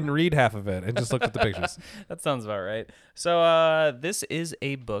and didn't read half of it and just looked at the pictures. That sounds about right. So this is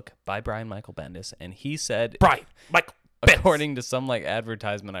a book by Brian Michael Bendis, and he said Brian Michael according to some like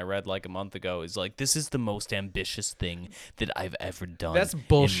advertisement I read like a month ago, is like, this is the most ambitious thing that I've ever done. That's in my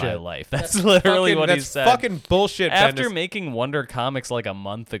bullshit. life. That's literally what he said. That's fucking bullshit. After Bendis. making Wonder Comics like a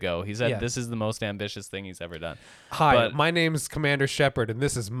month ago, he said Yeah. this is the most ambitious thing he's ever done. Hi, But my name's Commander Shepard, and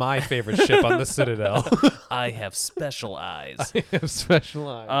this is my favorite ship on the Citadel. I have special eyes. I have special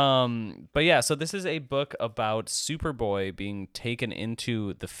eyes. But yeah, so this is a book about Superboy being taken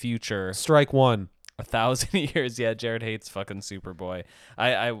into the future Strike one. 1,000 years. Yeah, Jared hates fucking Superboy.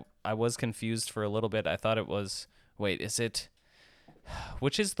 I was confused for a little bit. I thought it was, wait, is it,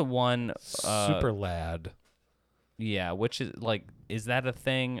 which is the one? Super lad. Yeah, which is like, is that a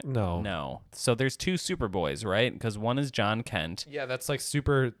thing? No. No. So there's two Superboys, right? Because one is John Kent, Yeah, that's like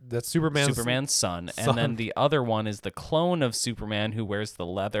that's Superman's son, son. and then the other one is the clone of Superman who wears the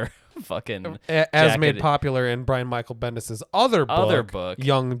leather fucking as made jacket. popular in Brian Michael Bendis' other book,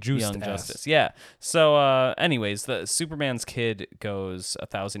 Young Justice. Yeah. So, anyways, the Superman's kid goes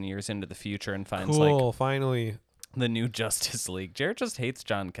 1,000 years into the future and finds Cool, like finally. the new Justice League. Jared just hates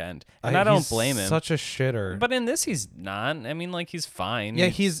John Kent, and I don't he's blame him. Such a shitter. But in this, he's not. I mean, like, he's fine. yeah,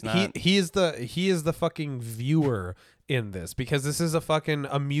 he is the fucking viewer in this, because this is a fucking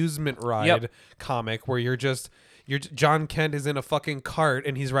amusement ride comic where John Kent is in a fucking cart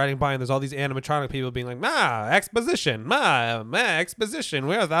and he's riding by, and there's all these animatronic people being like, exposition, exposition.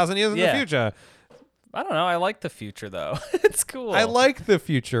 We're 1,000 years in the future. I don't know. I like the future though. It's cool. I like the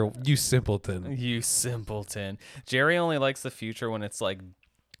future, you simpleton. You simpleton. Jerry only likes the future when it's like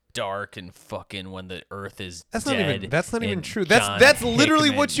dark and fucking when the earth is That's dead. not even and true. John That's literally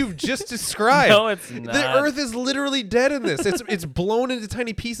Hickman. what you've just described. No, it's not. The earth is literally dead in this. It's blown into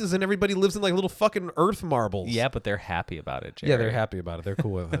tiny pieces, and everybody lives in like little fucking earth marbles. Yeah, but they're happy about it, Jerry. Yeah, they're happy about it. They're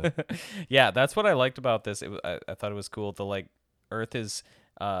cool with it. Yeah, that's what I liked about this. I thought it was cool. The like Earth is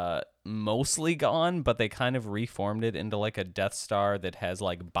mostly gone, but they kind of reformed it into like a Death Star that has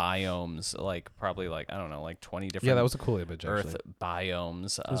like biomes, like probably like, I don't know, like 20 different Yeah, that was a cool image, actually. Earth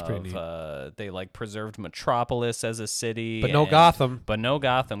biomes. was pretty neat. They like preserved Metropolis as a city, But no Gotham. But no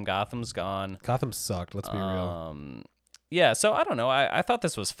Gotham. Gotham's gone. Gotham sucked. Let's be real. Yeah, so I don't know. I thought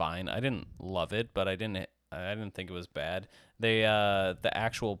this was fine. I didn't love it, but I didn't think it was bad. The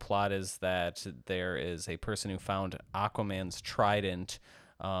actual plot is that there is a person who found Aquaman's trident.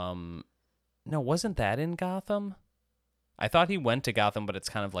 No, wasn't that in Gotham? I thought he went to Gotham, but it's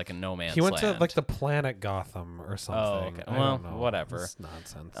kind of like a no man's land. He went to like the planet Gotham or something. Oh, okay. I Well, don't know. whatever. It's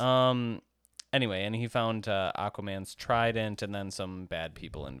nonsense. Anyway, and he found Aquaman's trident, and then some bad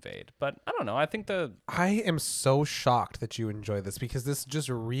people invade. But I don't know. I think I am so shocked that you enjoy this, because this just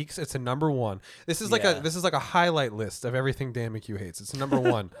reeks. It's a number one. This is like Yeah. a highlight list of everything Dan McHugh hates. It's number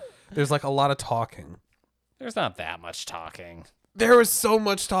one. There's like a lot of talking. there's not that much talking. There was so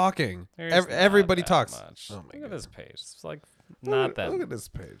much talking. There's Everybody not that talks. much. Oh my Look at God. this page. It's like not that Look at this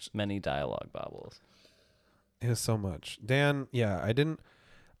page. many dialogue bubbles. It is so much. Dan, yeah, I didn't.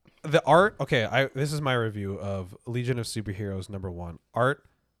 The art, okay, this is my review of Legion of Superheroes #1. Art,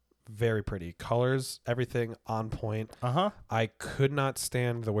 very pretty. Colors, everything on point. Uh-huh. I could not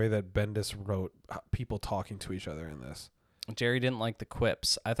stand the way that Bendis wrote people talking to each other in this. Jerry didn't like the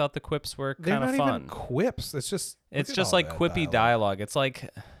quips. I thought the quips were They're kind not of fun. even quips. It's just Like quippy dialogue. It's like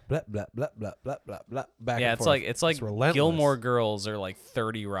Blah blah blah blah blah blah blah. Back yeah, and it's forth. like relentless. Gilmore Girls or like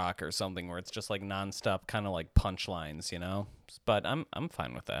 30 Rock or something where it's just like nonstop kind of like punchlines, you know? But I'm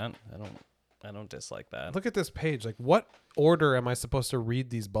fine with that. I don't dislike that. Look at this page. Like, what order am I supposed to read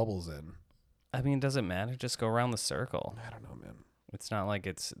these bubbles in? I mean, does it matter? Just go around the circle. I don't know, man. It's not like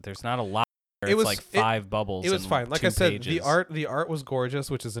there's not a lot. It It's was like 5 bubbles. It was and fine. Like 2 I said, pages. the art was gorgeous,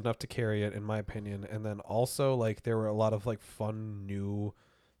 which is enough to carry it in my opinion. And then also like there were a lot of like fun new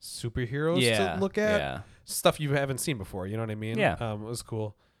superheroes to look at. Yeah. Stuff you haven't seen before, you know what I mean? Yeah. It was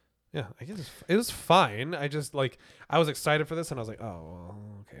cool. Yeah, I guess it was fine. I just like I was excited for this and I was like, "Oh,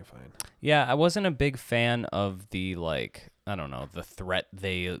 well, okay, fine." Yeah, I wasn't a big fan of the like, I don't know, the threat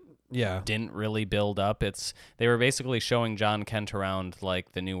they Yeah. didn't really build up. They were basically showing John Kent around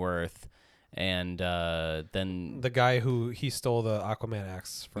like the New Earth, and then The guy who he stole the Aquaman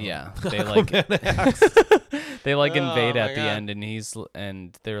axe from. yeah, they like Aquaman axe. they like invade Oh, at my the God. end,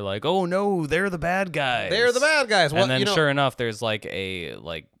 and they're like, "Oh no, they're the bad guys." They're the bad guys. Well, And then you know, sure enough, there's like a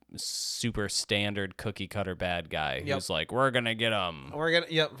super standard cookie cutter bad guy Yep. who's like, "We're gonna get him." we're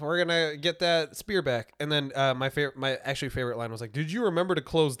gonna get that spear back. And then my favorite line was like, "Did you remember to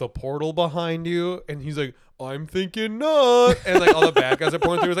close the portal behind you?" And he's like, I'm thinking not, and like all the bad guys are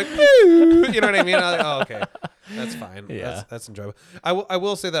pouring through. It's like, "Pew!" You know what I mean? I'm like, oh, okay, that's fine. Yeah. That's enjoyable. I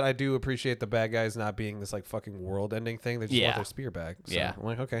will say that I do appreciate the bad guys not being this like fucking world-ending thing. They just want Yeah. their spear back. So Yeah. I'm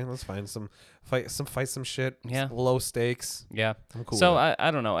like, okay, let's find some shit. Yeah. Low stakes. Yeah. I'm cool. So with it.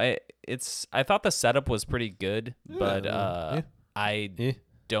 I don't know. I thought the setup was pretty good, but yeah. I Yeah.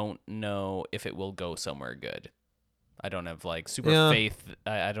 don't know if it will go somewhere good. I don't have like super Yeah. faith.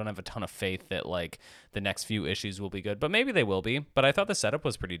 I don't have a ton of faith that like the next few issues will be good, but maybe they will be. But I thought the setup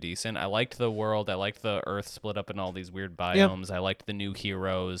was pretty decent. I liked the world. I liked the Earth split up in all these weird biomes. I liked the new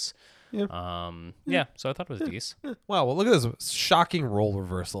heroes. Yeah. So I thought it was decent. Wow. Well, look at this shocking role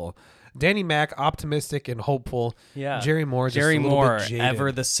reversal. Danny Mac, optimistic and hopeful. Yeah. Jerry Moore, just Jerry a little Moore, bit jaded. ever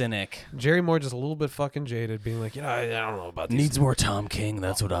the cynic. Jerry Moore, just a little bit fucking jaded, being like, I don't know about these. Needs more Tom King.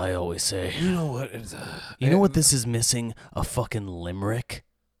 That's what I always say. You know what? It's, You know what this is missing? A fucking limerick,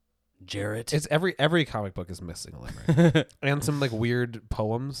 Jarrett. It's every comic book is missing a limerick and some like weird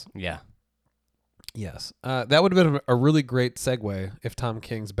poems. Yeah. Yes, that would have been a really great segue if Tom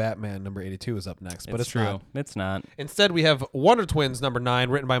King's Batman number 82 is up next, but it's true. not. It's not. Instead, we have Wonder Twins number 9,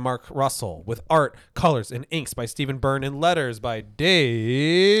 written by Mark Russell, with art, colors, and inks by Stephen Byrne, and letters by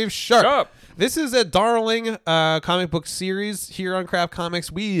Dave Sharp. Sharp. This is a darling comic book series here on Craft Comics.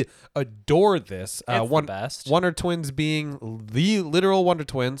 We adore this. It's the best. Wonder Twins being the literal Wonder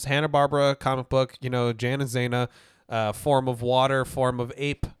Twins, Hanna-Barbera comic book. Jan and Zaina. Form of water, form of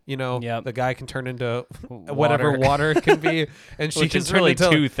ape. Yep. The guy can turn into whatever water can be, and she Which can is turn really into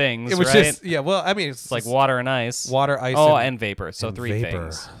two things, It was right? just Well, I mean, it's like just water and ice. water, ice, and vapor. So and three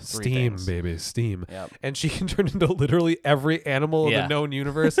vapor. things. Three Steam, things. baby, steam. Yep. And she can turn into literally every animal in Yeah. the known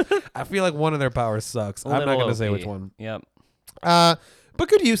universe. I feel like one of their powers sucks. I'm not Little going to say OP. which one. Yep. But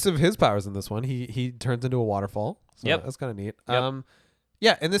good use of his powers in this one. He turns into a waterfall. So Yep. that's kind of neat. Yep.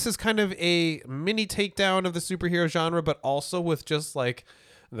 Yeah, and this is kind of a mini takedown of the superhero genre, but also with just like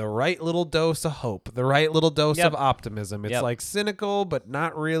the right little dose of hope, the right little dose Yep. of optimism. It's Yep. like cynical, but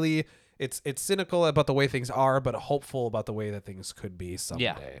not really. It's cynical about the way things are, but hopeful about the way that things could be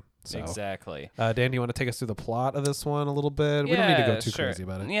someday. So, Exactly. Dan, do you want to take us through the plot of this one a little bit? We don't need to go too sure. crazy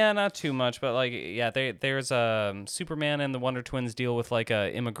about it. Yeah, not too much, but like, there's Superman and the Wonder Twins deal with like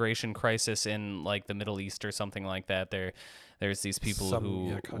a immigration crisis in like the Middle East or something like that. There's these people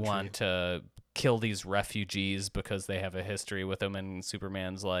who country. want to kill these refugees because they have a history with them, and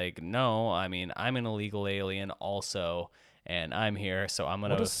Superman's like, no, I mean, I'm an illegal alien also, and I'm here, so I'm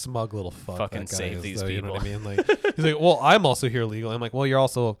gonna What a smug little fuck fucking that guy save is, these though, You know what I people. mean? Like he's like, well, I'm also here legally. I'm like, well, you're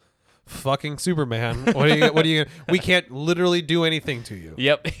also fucking Superman. What are you? We can't literally do anything to you.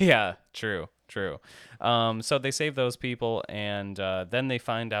 Yep. Yeah. True. So they save those people, and then they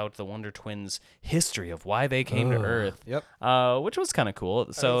find out the Wonder Twins' history of why they came to Earth. Yep. Which was kind of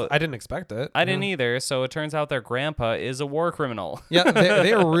cool. So I didn't expect it. I didn't either. So it turns out their grandpa is a war criminal. Yeah,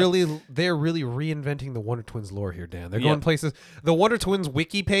 they're really reinventing the Wonder Twins lore here, Dan. They're going Yep. places. The Wonder Twins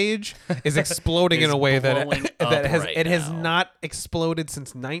wiki page is exploding in Is a way blowing that up has right it has now. not exploded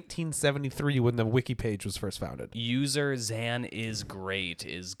since 1973 when the wiki page was first founded. User Zan is great.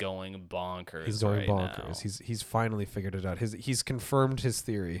 Is going bonkers. He's going right bonkers. now. He's finally figured it out. He's confirmed his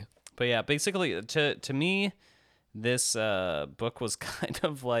theory. But yeah, basically, to me, this book was kind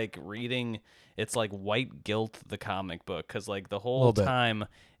of like reading. It's like White Guilt, the comic book, because like the whole Little bit. time,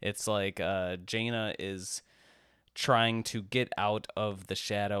 it's like Jaina is trying to get out of the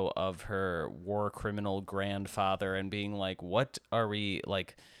shadow of her war criminal grandfather and being like, what are we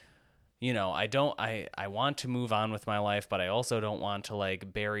like? I want to move on with my life, but I also don't want to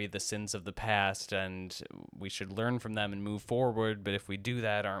like bury the sins of the past, and we should learn from them and move forward. But if we do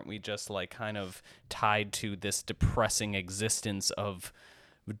that, aren't we just like kind of tied to this depressing existence of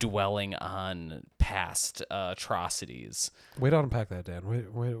dwelling on past atrocities? Way to unpack that, Dan.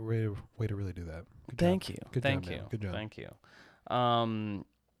 Way to really do that. Good Thank job. you. Good Thank job, you. man. Good job. Thank you.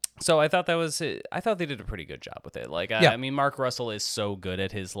 So I thought they did a pretty good job with it. Like, Yeah. I mean, Mark Russell is so good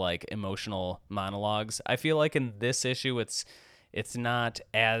at his like emotional monologues. I feel like in this issue, it's not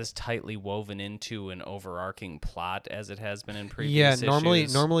as tightly woven into an overarching plot as it has been in previous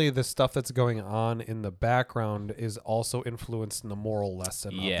issues. Normally the stuff that's going on in the background is also influenced in the moral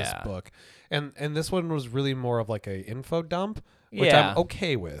lesson of this Yeah. book. And this one was really more of like a info dump, which Yeah. I'm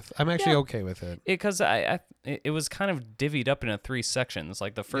okay with. I'm actually okay with it. Because it was kind of divvied up into 3 sections.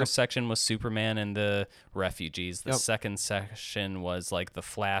 Like the first section was Superman and the refugees. The Yep. second section was like the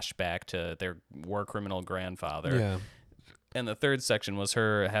flashback to their war criminal grandfather. Yeah. And the third section was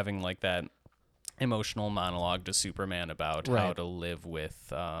her having like that emotional monologue to Superman about how Right. to live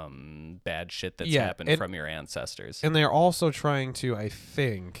with bad shit that's Yeah, happened and- from your ancestors. And they're also trying to, I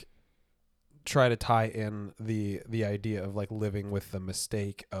think, try to tie in the idea of like living with the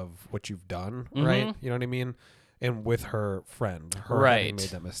mistake of what you've done, Mm-hmm. right? You know what I mean? And with her friend, her having Right. made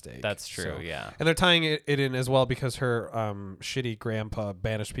that mistake. That's true. So- Yeah. And they're tying it in as well because her shitty grandpa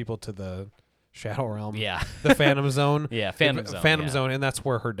banished people to the Shadow Realm, Yeah. the Phantom Zone. Yeah. Phantom Zone. Phantom yeah. Zone, and that's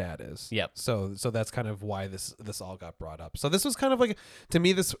where her dad is. Yep. So that's kind of why this all got brought up. So this was kind of like, to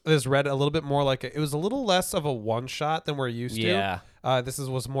me, this read a little bit more like it was a little less of a one shot than we're used to. Yeah. This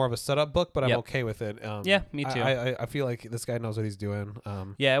was more of a setup book, but I'm Yep. okay with it. Yeah, me too. I feel like this guy knows what he's doing.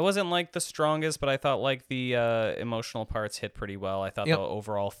 Yeah, it wasn't like the strongest, but I thought like the emotional parts hit pretty well. I thought Yep. the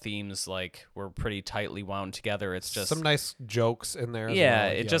overall themes like were pretty tightly wound together. It's just some nice jokes in there. as yeah,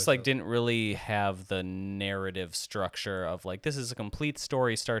 well. it just like didn't really have the narrative structure of like this is a complete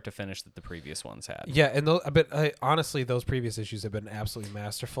story start to finish that the previous ones had. Yeah, and honestly, those previous issues have been absolutely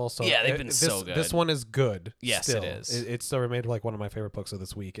masterful. So Yeah, they've been this, so good. This one is good. Yes, still. it is. It still remained like one of my favorite books of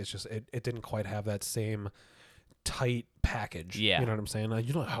this week. It's just it didn't quite have that same tight package. Yeah. You know what I'm saying?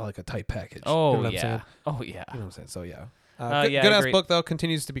 You know how I like a tight package. Oh you know what I'm yeah. saying? Oh yeah. You know what I'm saying? So yeah. Yeah, good I ass agree. book though,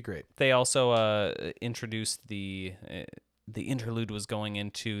 continues to be great. They also introduced the interlude was going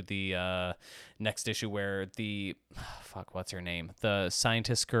into the next issue where the what's her name? The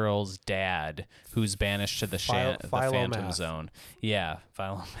scientist girl's dad, who's banished to the the Phantom Philomath. Zone. Yeah,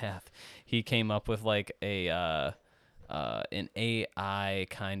 Philomath. He came up with like an AI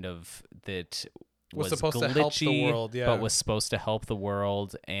kind of that Was was supposed glitchy, to help the world, yeah. but was supposed to help the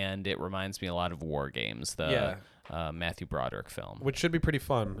world, and it reminds me a lot of War Games, the Matthew Broderick film. Which should be pretty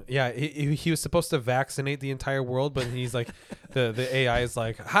fun. Yeah, he was supposed to vaccinate the entire world, but he's like, the AI is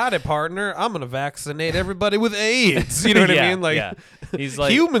like, "Howdy, partner, I'm gonna vaccinate everybody with AIDS." You know what I Yeah, mean? Like, yeah. He's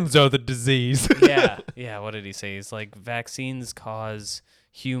like, humans are the disease. yeah. What did he say? He's like, vaccines cause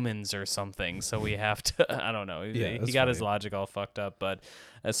humans or something, so we have to. I don't know. Yeah, He that's got his funny. logic all fucked up, but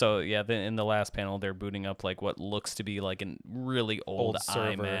so yeah. Then in the last panel, they're booting up like what looks to be like a really old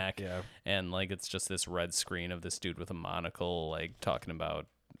server. iMac, Yeah. and like it's just this red screen of this dude with a monocle, like talking about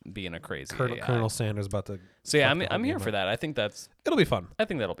being a crazy AI. Colonel Sanders about to. So yeah, fuck the whole I'm here game for up. that. I think It'll be fun.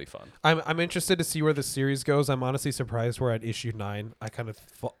 that'll be fun. I'm interested to see where the series goes. I'm honestly surprised we're at issue 9. I kind of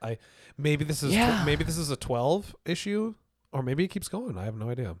maybe this is Yeah. maybe this is a 12 issue, or maybe it keeps going. I have no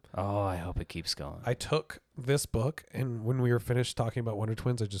idea. Oh, I hope it keeps going. I took this book, and when we were finished talking about Wonder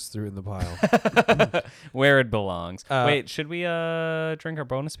Twins, I just threw it in the pile. Where it belongs. Uh, Wait, should we drink our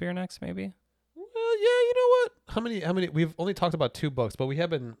bonus beer next? Maybe. Well, yeah, you know what? How many? We've only talked about 2 books, but we have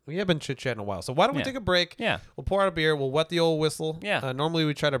been chit chatting a while. So why don't we Yeah. take a break? Yeah. We'll pour out a beer. We'll wet the old whistle. Yeah. Normally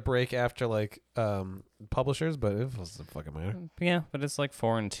we try to break after like publishers, but it doesn't fucking matter. Yeah, but it's like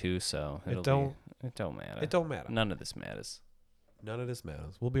 4 and 2, so It don't- it don't matter. It don't matter. None of this matters. None of this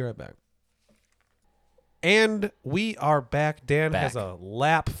matters. We'll be right back. And we are back. Dan has Back. a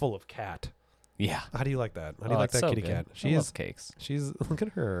lap full of cat. Yeah. How do you like that? How do you Oh, like it's that so kitty good. cat? I love cakes. She's look at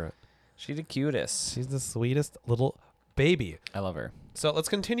her. She the cutest. She's the sweetest little baby. I love her. So let's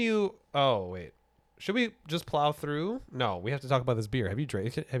continue. Oh wait, should we just plow through? No, we have to talk about this beer. Have you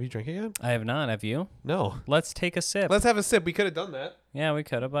drank it? Have you drank it yet? I have not. Have you? No. Let's take a sip. Let's have a sip. We could have done that. Yeah, we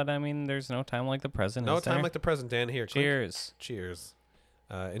could have, but I mean, there's no time like the present. No is time there? like the present, Dan. Here, clink. Cheers. Cheers.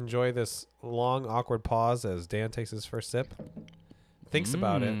 Enjoy this long, awkward pause as Dan takes his first sip, thinks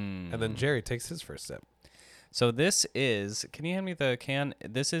about it, and then Jerry takes his first sip. So this is. Can you hand me the can?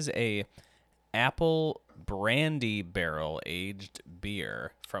 This is a apple brandy barrel aged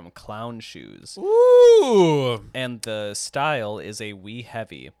beer from Clown Shoes, Ooh. and the style is a wee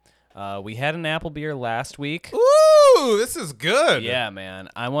heavy. We had an apple beer last week. Ooh, this is good. Yeah, man.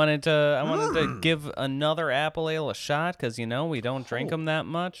 I wanted to give another apple ale a shot because we don't drink them that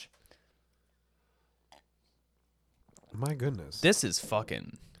much. My goodness. This is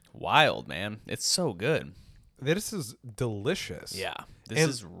fucking wild, man. It's so good. This is delicious. Yeah, this And-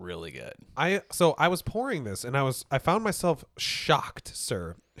 is really good. I was pouring this and I found myself shocked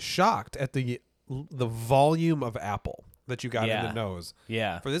at the volume of apple that you got in Yeah. the nose.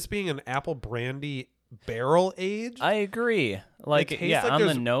 Yeah, For this being an apple brandy barrel aged, I agree. Like, tastes yeah, like on the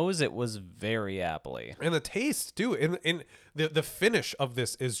there's- nose, it was very appley. and the taste too, in the finish of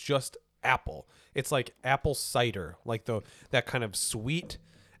this is just apple. It's like apple cider, like that kind of sweet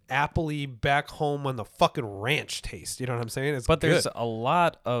appley back home on the fucking ranch taste. You know what I'm saying? It's But there's good. a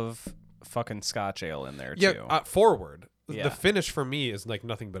lot of fucking Scotch ale in there Yeah, too. forward. Yeah. The finish for me is like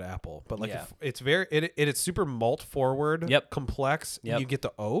nothing but apple, but like Yeah. it's very it's super malt forward, Yep. complex. Yep. You get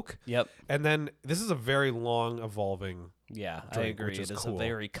the oak, Yep. and then this is a very long evolving. Yeah, I drink, agree. which is It is cool. a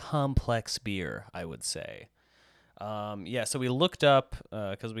very complex beer, I would say. Yeah, so we looked up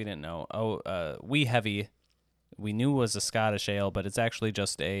because we didn't know. Wee Heavy, we knew was a Scottish ale, but it's actually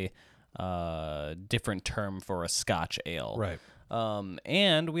just a different term for a Scotch ale. Right.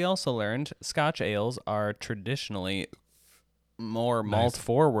 And we also learned Scotch ales are traditionally more malt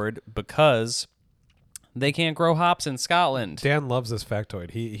forward because they can't grow hops in Scotland. Dan loves this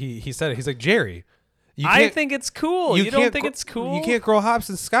factoid. He said it. He's like, Jerry, I think it's cool. You don't can't think gr- it's cool? You can't grow hops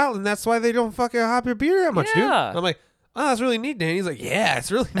in Scotland. That's why they don't fucking hop your beer that much, dude. Yeah. And I'm like, oh, that's really neat, Dan. He's like, yeah,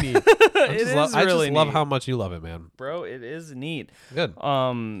 it's really neat. It is I really just love neat. how much you love it, man. Bro, it is neat. Good.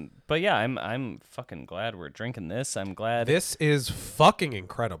 But yeah, I'm fucking glad we're drinking this. I'm glad This is fucking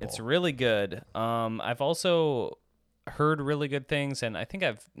incredible. it's really good. I've also heard really good things, and I think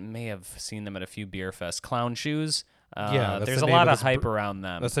may have seen them at a few beer fests. Clown Shoes. Yeah, that's there's the a name lot of of this hype around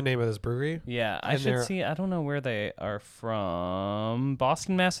them. That's the name of this brewery. Yeah, I And should they're- see. I don't know where they are from.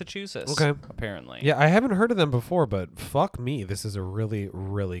 Boston, Massachusetts. Okay. Apparently. Yeah, I haven't heard of them before, but fuck me, this is a really,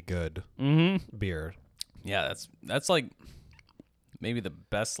 really good Mm-hmm. beer. Yeah, that's like maybe the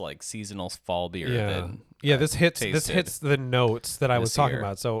best like seasonal fall beer. Yeah, that yeah. I've This hits tasted the notes that I was this talking year.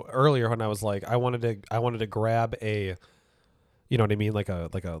 about. So earlier when I was like, I wanted to grab a, you know what I mean, like a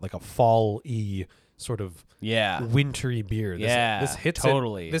fall-y sort of Yeah. wintry beer. This hits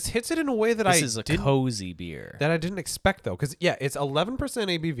totally. It. This hits it in a way that This I is a didn't cozy beer. that I didn't expect though, because yeah, it's 11%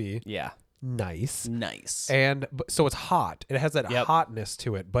 ABV. Yeah. Nice. Nice. And so it's hot. It has that Yep. hotness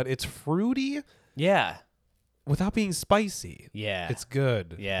to it, but it's fruity Yeah. without being spicy. Yeah. It's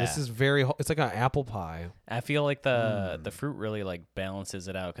good. Yeah. This is very. It's like an apple pie. I feel like the fruit really like balances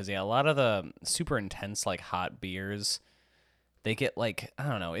it out because a lot of the super intense like hot beers, they get like I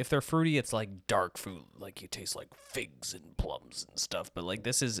don't know if they're fruity, it's like dark fruit, like you taste like figs and plums and stuff. But like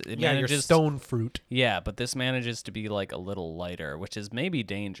this is it Yeah, your manages stone fruit. yeah, but this manages to be like a little lighter, which is maybe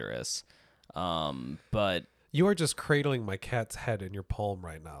dangerous. But You are just cradling my cat's head in your palm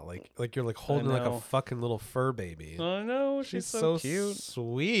right now, like you're like holding like a know. fucking little fur baby. I know she's so cute.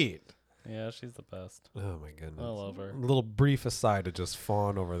 Sweet. Yeah, she's the best. Oh my goodness. I love her. A little brief aside to just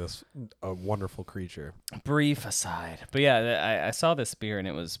fawn over this wonderful creature. Brief aside, but yeah, I saw this beer and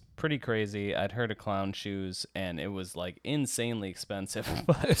it was pretty crazy. I'd heard of Clown Shoes and it was like insanely expensive.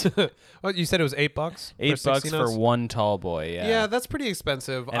 But What you said it was $8? $8 for 16 for ounce? one tall boy. Yeah, Yeah, that's pretty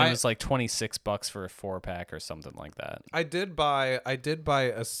expensive. and it was like $26 for a 4-pack or something like that. I did buy a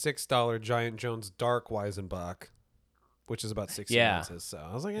 $6 Giant Jones Dark Weizenbach, which is about 60 Yeah. ounces. So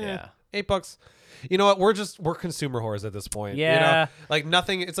I was like, Yeah. $8. You know what? We're consumer whores at this point. You Yeah. know? Like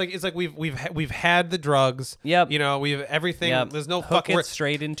nothing. It's like we've had the drugs. Yep. You know, we have everything. Yep. There's no Hook fucking. it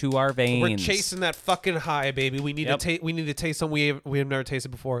straight into our veins. We're chasing that fucking high, baby. We need Yep. to taste. We need to taste something we have never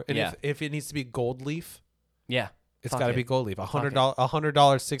tasted before. And Yeah. if it needs to be Gold Leaf, Yeah, it's Fuck got to it. be Gold Leaf. Fuck it.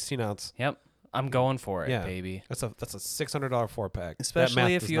 $100 16 ounce. Yep. I'm going for it, Yeah. baby. That's a $600 4-pack.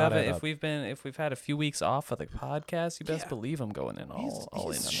 Especially if you have if we've had a few weeks off of the podcast, you best Yeah. believe I'm going in all He's in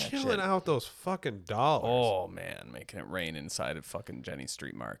on that chilling shit. out those fucking dollars. Oh man, making it rain inside of fucking Jenny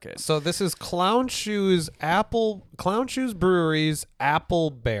Street Market. So this is Clown Shoes Brewery's Apple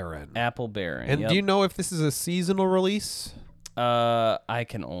Baron. Apple Baron. And yep. do you know if this is a seasonal release? I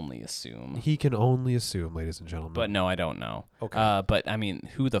can only assume. He can only assume, ladies and gentlemen. But no, I don't know. Okay. But I mean,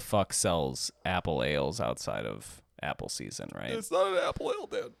 who the fuck sells apple ales outside of apple season, right? it's not an apple ale,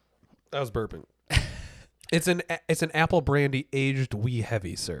 Dan. That was burping. It's an apple brandy aged wee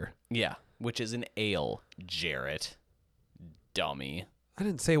heavy, sir. Yeah, which is an ale, Jarrett. Dummy. I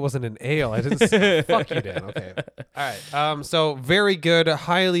didn't say it wasn't an ale. I didn't say, fuck you, Dan. Okay. All right. So very good.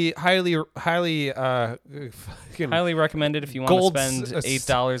 Highly fucking Highly recommended if you want Gold to s- spend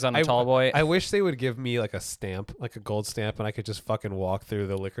 $8 on a tall boy. I wish they would give me like a stamp, like a gold stamp, and I could just fucking walk through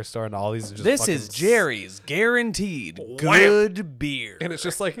the liquor store and all these are just This fucking is Jerry's guaranteed Wham! good beer. And it's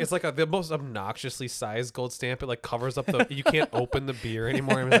just like the most obnoxiously sized gold stamp. It like covers up the you can't open the beer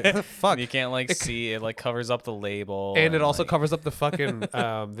anymore. I'm like, what the fuck? You can't like see it, like covers up the label, And it also like, covers up the fucking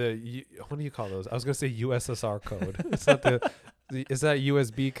what do you call those? I was gonna say USSR code. It's not is that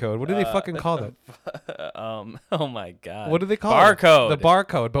USB code? What do they fucking call that? oh my god, What do they call barcode? it? The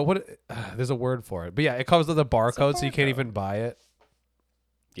barcode. But what? There's a word for it. But yeah, it covers up the barcode, so you can't barcode. even buy it.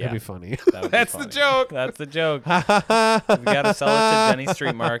 Yeah, That'd be funny. that would be That's the funny. joke. That's the joke. We gotta sell it to Jenny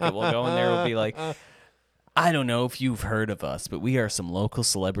Street Market. We'll go in there. We'll be like, I don't know if you've heard of us, but we are some local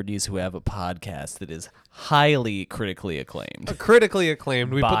celebrities who have a podcast that is highly critically acclaimed. Critically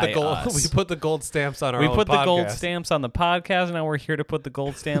acclaimed. We put By the gold. us. We put the gold stamps on our We own put the gold podcast. stamps on the podcast. Now we're here to put the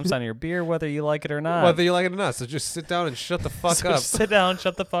gold stamps on your beer, whether you like it or not. Whether you like it or not. So just sit down and shut the fuck So up. sit down,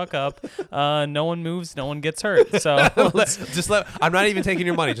 shut the fuck up. No one moves, no one gets hurt. So I'm not even taking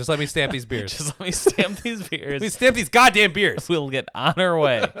your money. Just let me stamp these beers. just let me stamp these Let me beers. stamp these goddamn beers. We'll get on our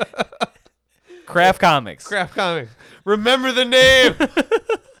way. Craft Comics. Crap comics. Remember the name.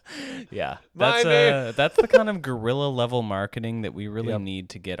 Yeah, My name. that's the kind of guerrilla level marketing that we really Yep. need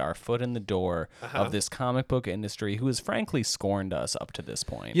to get our foot in the door of this comic book industry, who has frankly scorned us up to this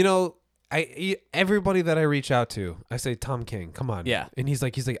point. You know, everybody that I reach out to, I say, Tom King, come on. Yeah. And he's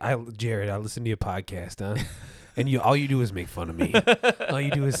like, Jared, I listen to your podcast, huh? And all you do is make fun of me. All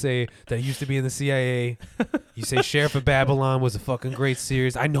you do is say that I used to be in the CIA. You say Sheriff of Babylon was a fucking great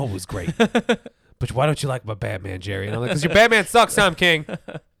series. I know it was great. But why don't you like my Batman, Jerry? And I'm like, because your Batman sucks, Tom King.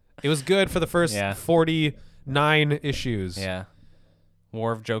 It was good for the first 49 issues. Yeah,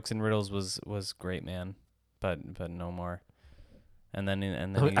 War of Jokes and Riddles was great, man. But no more. And then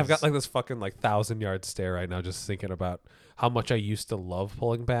I've got like this fucking 1,000-yard stare right now, just thinking about how much I used to love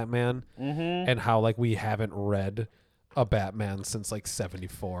pulling Batman, and how we haven't read a Batman since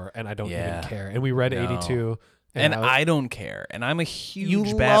 74, and I don't even care. And we read 82, and I don't care. And I'm a huge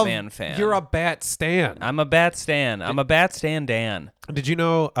you Batman fan. You're a Bat stan. I'm a Bat stan. I'm a Bat stan Dan. Did you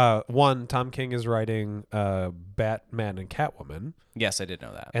know? Tom King is writing Batman and Catwoman, Yes, I did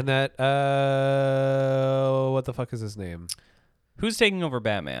know that. and that what the fuck is his name? Who's taking over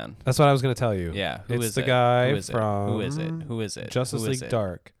Batman? That's what I was gonna tell you. Yeah, It's the guy Who is it? from Who is it? Who is it? Justice Who is League it?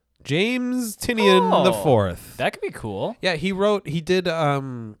 Dark. James Tynion the Fourth. That could be cool. Yeah, he did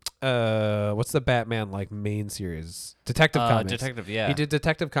what's the Batman main series? Detective Comics. Detective, yeah. He did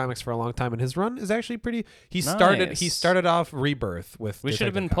Detective Comics for a long time, and his run is actually pretty. He started off Rebirth with. We should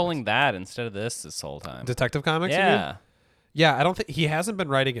have been Detective pulling that instead of this whole time. Comics. Detective Comics. you mean? Yeah. Yeah, I don't think he hasn't been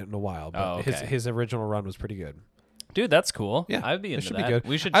writing it in a while, but Oh, okay. his original run was pretty good. Dude, that's cool. Yeah, I'd be it into should that. be good.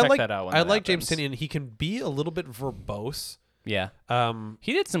 We should I check like, that out when I that like James happens. Tynion. He can be a little bit verbose. Yeah.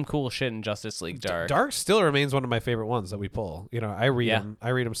 He did some cool shit in Justice League Dark. Dark still remains one of my favorite ones that we pull. I read Yeah. him. I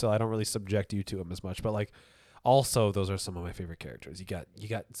read him still. I don't really subject you to him as much, but also those are some of my favorite characters. You got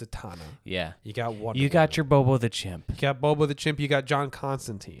Zatanna. Yeah. You got Wonder You got Woman. your Bobo the Chimp. You got Bobo the Chimp. You got John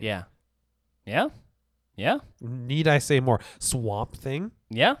Constantine. Yeah. Yeah. Yeah. Need I say more? Swamp Thing.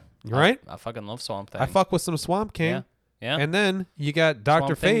 Yeah. Right? I fucking love Swamp Thing. I fuck with some Swamp King. Yeah. Yeah. And then you got Dr.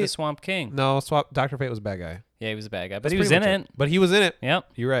 Swamp Thing, the Fate. Swamp King. No, Dr. Fate was a bad guy. Yeah, he was a bad guy, but That's he was pretty in much it. But he was in it. Yep.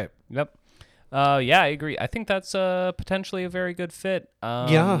 You're right. Yep. Yeah, I agree. I think that's potentially a very good fit.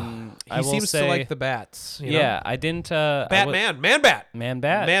 Yeah. I He will seems say, to like the bats. you know? Yeah, I didn't. Batman. Man Bat. Man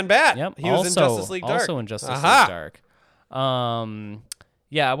Bat. Man Bat. Yep. He was in Justice League Dark. Also in Justice Aha. League Dark.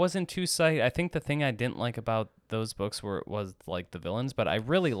 Yeah, I wasn't too psyched. I think the thing I didn't like about those books was the villains, but I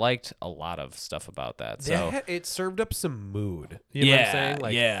really liked a lot of stuff about that. So It served up some mood. You know what I'm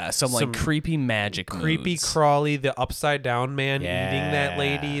saying? yeah, some some creepy magic creepy moods. crawly, the upside down man eating that Yeah,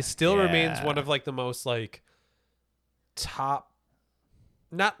 lady still remains yeah. one of the most top,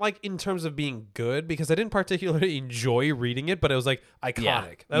 not in terms of being good, because I didn't particularly enjoy reading it, but it was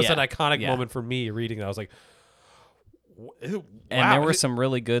iconic. That was an iconic Yeah. moment for me reading it. I was like, wow. And there were some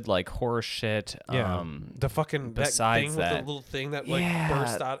really good horror shit. Yeah. The fucking besides that thing that. with the little thing that Yeah.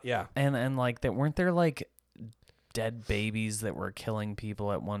 burst out. Yeah. and that weren't there dead babies that were killing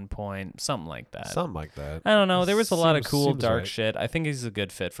people at one point, something like that. Something like that. I don't know. There was a lot of cool Seems dark right. shit. I think he's a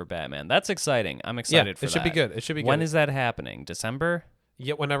good fit for Batman. That's exciting. I'm excited for it that. should be good. It should be good. When is that happening? December?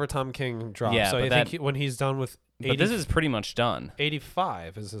 Yeah, whenever Tom King drops. Yeah, so but I think when he's done with But this is pretty much done.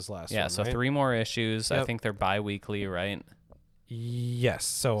 85 is his last Yeah, one, so right? 3 more issues. I Yep. think they're bi-weekly, right? Yes,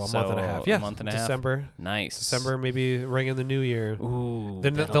 so a month and a half. So, Yeah, a month and a half. December. Nice. December, maybe ringing the new year. Ooh.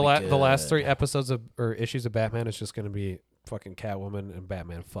 Then the that'll be last 3 good. episodes or issues of Batman is just going to be fucking Catwoman and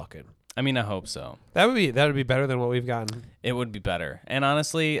Batman fucking. I mean, I hope so. That would be better than what we've gotten. It would be better. And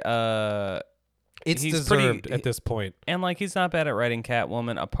honestly, It's he's deserved pretty- at this point. and he's not bad at writing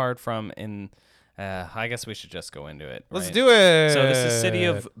Catwoman apart from in I guess we should just go into it. Let's right? do it. So this is City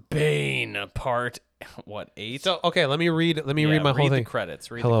of Bane, part 8? So okay, let me read my whole the thing.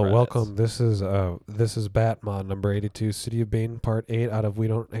 credits. Read Hello, the credits. welcome. This is Batman number 82, City of Bane part 8 out of We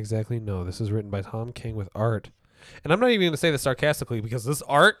Don't Exactly Know. This is written by Tom King with art. And I'm not even going to say this sarcastically because this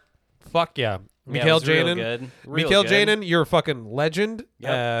art, fuck yeah. Mikhail Janin. Mikhail Janin, you're a fucking legend.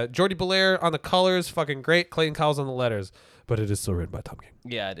 Yep. Jordi Belair on the colors, fucking great. Clayton Cowles on the letters. But it is still written by Tom King.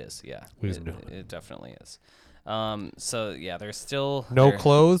 Yeah, it is. Yeah, Ladies and gentlemen. it definitely is. So yeah, there's still No there-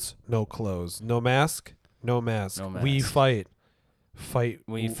 clothes, no clothes. No mask, no mask. No We mask. fight.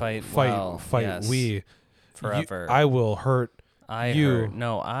 We fight Fight. well, Fight. yes. We. forever. I will hurt. you.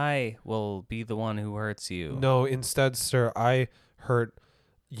 No, I will be the one who hurts you. No, instead, sir, I hurt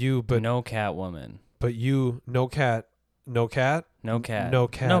you, but no Catwoman. But you, no cat. No cat. No cat. No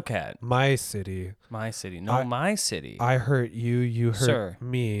cat. My city. My city. No, I- my city. I hurt you. You hurt Sir.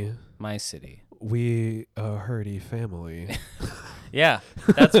 me. My city. We a hurty family. Yeah,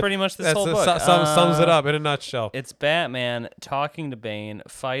 that's pretty much this whole book. Sums it up in a nutshell. It's Batman talking to Bane,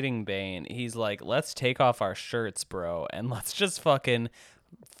 fighting Bane. He's like, let's take off our shirts, bro, and let's just fucking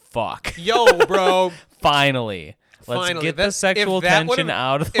fuck. Yo, bro. Finally. Let's Finally. get the sexual if that tension would've-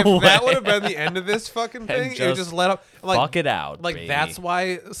 out of the If way. that would have been the end of this fucking thing, it would just just let up. Like, fuck it out, Like baby. that's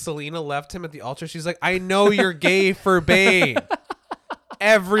why Selena left him at the altar. She's like, I know you're gay for Bane.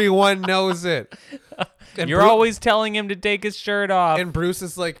 Everyone knows it. And You're always telling him to take his shirt off. And Bruce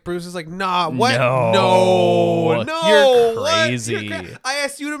is like, nah, what? No. No, You're what? crazy. I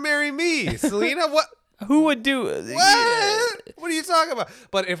asked you to marry me, Selena. What? Who would do What are you talking about?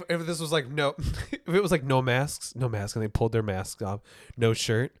 But if this was like if it was like no masks, and they pulled their masks off, no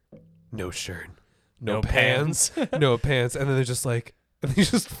shirt, no pants, no pants, and then they're just like, and they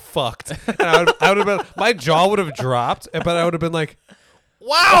just fucked. And I would have been, my jaw would have dropped, but I would have been like,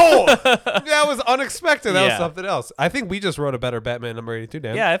 wow, that was unexpected. That was Yeah. something else. I think we just wrote a better Batman number 82,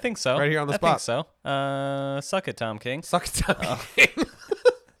 Dan. Yeah, I think so. Right here on the I spot. think so. Suck it, Tom King. Suck it down.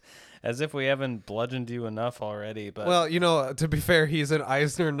 As if we haven't bludgeoned you enough already. But Well, to be fair, he's an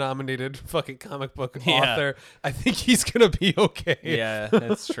Eisner-nominated fucking comic book Yeah. author. I think he's gonna be okay. yeah,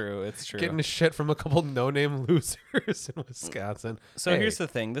 it's true. It's true. Getting shit from a couple no-name losers in Wisconsin. So Hey, here's the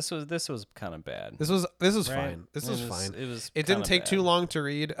thing. This was kind of bad. this was right? fine. This was fine. It was. It didn't kinda take too bad. long to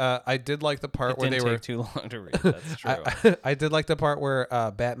read. I did like the part It where didn't they take were. too long to read. That's true. I did like the part where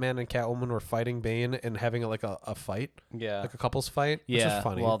Batman and Catwoman were fighting Bane and having like a fight, yeah. like a couple's fight, which Yeah. was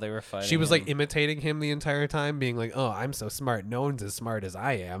funny. While they were fighting. She was like him. imitating him the entire time, being like, "Oh, I'm so smart. No one's as smart as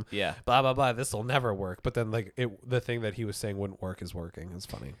I am." Yeah. Blah blah blah. This will never work. But then like the thing that he was saying wouldn't work is working. It's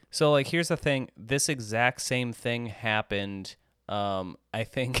funny. So like here's the thing. This exact same thing happened. I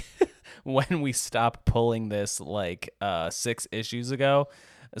think when we stopped pulling this like 6 issues ago.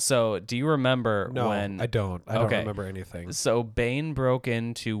 So do you remember No, when I don't. I don't Okay. remember anything. So Bane broke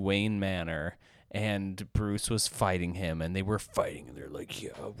into Wayne Manor and Bruce was fighting him and they were fighting and they're like,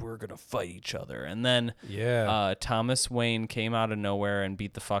 yeah, we're going to fight each other. And then Yeah. Thomas Wayne came out of nowhere and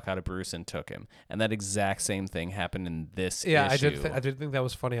beat the fuck out of Bruce and took him. And that exact same thing happened in this Yeah, issue. I did think that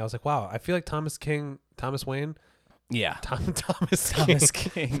was funny. I was like, wow, I feel like Thomas Wayne. Yeah. Thomas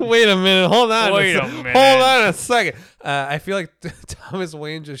King. Wait a minute. Hold on. Wait a Hold minute. on a second. I feel like Thomas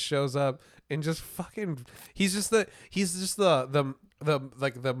Wayne just shows up and just fucking. He's just the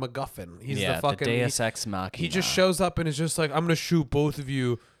like the MacGuffin. He's yeah, the fucking. Deus Ex Machina. he just shows up and is just like, I'm gonna shoot both of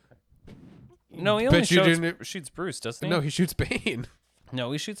you. No, he only Bet you didn't- shoots Bruce, doesn't he? No, he shoots Bane.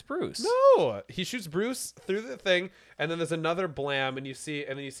 No, he shoots Bruce. No, he shoots Bruce through the thing, and then there's another blam, and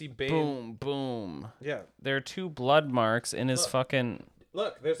then you see Bane. Boom, boom. Yeah. There are 2 blood marks in his fucking.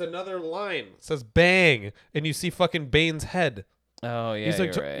 Look, there's another line. It says bang, and you see fucking Bane's head. Oh yeah, He's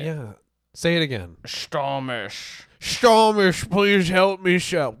like, you're right. yeah. Say it again. Stormish. Stormish, please help me,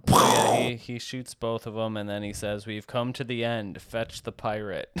 shout. Yeah, he shoots both of them, and then he says, "We've come to the end. Fetch the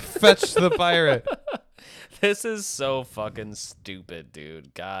pirate." Fetch the pirate. This is so fucking stupid,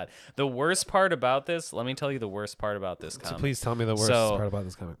 dude. God, the worst part about this. Let me tell you the worst part about this So comic. please tell me the worst So- part about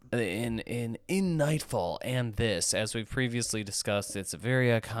this comic. In Nightfall and this, as we've previously discussed, it's a very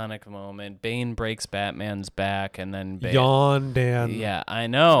iconic moment. Bane breaks Batman's back, and then Yawn, Dan. Yeah, I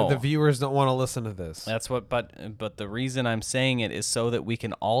know. The viewers don't want to listen to this. That's what, but the reason I'm saying it is so that we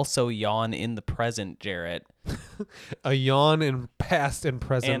can also yawn in the present, Jarrett. A yawn in past and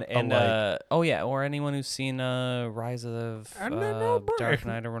present And alike. oh yeah, or anyone who's seen Rise of And then I'll Dark break.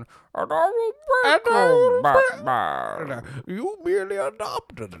 Knight or one. You merely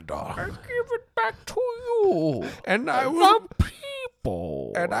adopted a dog. Give it back to you. And I will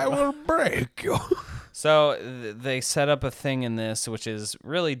People. and I will break you. So they set up a thing in this which is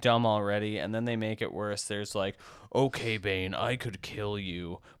really dumb already, and then they make it worse. There's like, okay, Bane, I could kill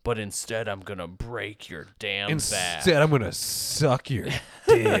you, but instead I'm gonna break your damn back. Instead, I'm gonna suck your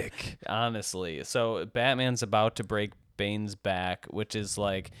dick. Honestly, so Batman's about to break Bane's back, which is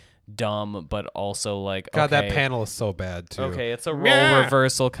like dumb, but also like, God, okay, that panel is so bad too. okay, it's a role Yeah.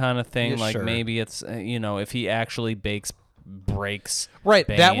 reversal kind of thing. Yeah, like sure. maybe it's if he actually breaks Right,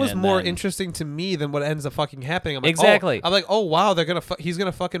 that Bane was and more then- interesting to me than what ends up fucking happening. I'm like, Exactly. Oh, I'm like, oh wow, he's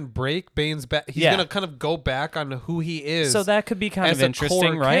gonna fucking break Bane's back. He's Yeah. gonna kind of go back on who he is. So that could be kind as of a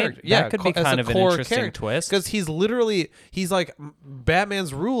interesting, core right? character. Yeah, that could be as a kind of an core interesting character. twist. Because he's like,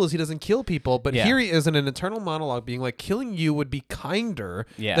 Batman's rule is he doesn't kill people, but Yeah. here he is in an internal monologue being like, killing you would be kinder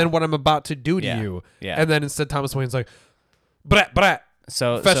Yeah. than what I'm about to do to Yeah. you. Yeah. And then instead Thomas Wayne's like, brat.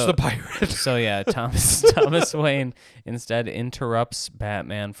 Fetch the pirate. So yeah, Thomas Wayne instead interrupts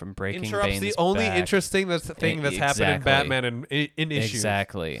Batman from breaking Interrupts Bane's the only back. interesting thing that's happened in Exactly. Batman in issues.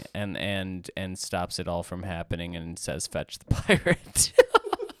 Exactly, and stops it all from happening and says, "Fetch the pirate."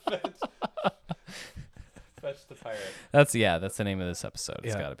 Fetch the pirate. That's the name of this episode.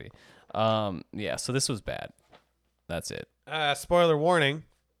 It's Yeah. got to be. Yeah. So this was bad. That's it. Spoiler warning.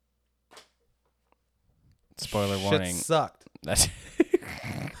 Spoiler Shit warning. sucked. That's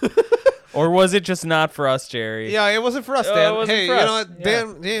or was it just not for us, Jerry? Yeah, it wasn't for us, Oh, Dan. it wasn't Hey, for you us. know what, Yeah. Dan?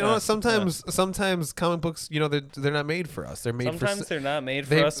 You know Yeah. what? Sometimes comic books, they're not made for us. They're made Sometimes for. they're not made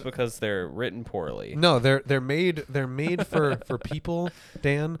for they- us because they're written poorly. No, they're made for people,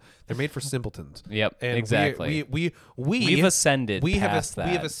 Dan. They're made for simpletons. Yep, And exactly. We've ascended we have past we that.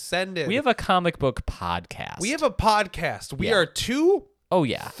 have ascended. We have a comic book podcast. we have a podcast. We Yeah. are two Oh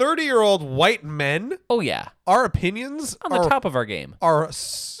yeah. 30-year-old white men. Oh yeah. Our opinions On the top of our game. are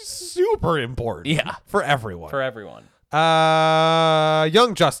super important. Yeah. For everyone. For everyone.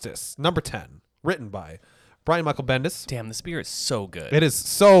 Young Justice, number 10, written by Brian Michael Bendis. Damn, the spirit's so good. It is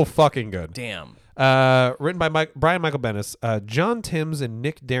so fucking good. Damn. Written by Brian Michael Bendis, John Timms and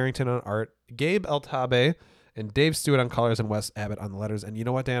Nick Darrington on art, Gabe Eltabe and Dave Stewart on colors, and Wes Abbott on the letters. And you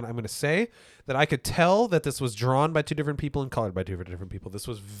know what, Dan? I'm going to say that I could tell that this was drawn by two different people and colored by two different people. This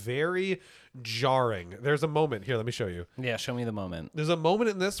was very jarring. There's a moment here. Let me show you. Yeah, show me the moment. There's a moment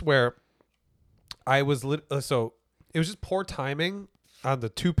in this where I was so it was just poor timing on the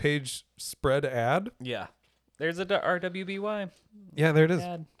 2-page spread ad. Yeah. There's a RWBY Yeah, there it is.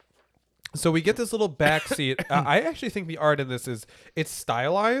 ad. So we get this little backseat. I actually think the art in this it's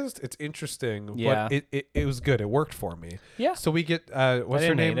stylized, it's interesting, Yeah. but it was good. It worked for me. Yeah. So we get I what's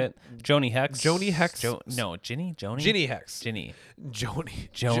her didn't name? hate it. Joni Hex. Joni Hex. Ginny? Joni? Ginny Hex. Ginny.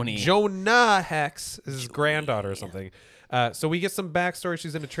 Joni. Jonah Hex is his granddaughter or something. So we get some backstory.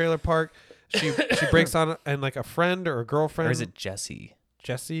 She's in a trailer park. She breaks on and like a friend or a girlfriend. Or is it Jessie?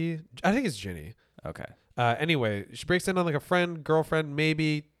 Jessie? I think it's Ginny. Okay. Anyway, she breaks in on like a friend, girlfriend,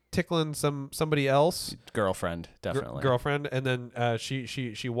 maybe tickling somebody else. Girlfriend, definitely. Girlfriend, and then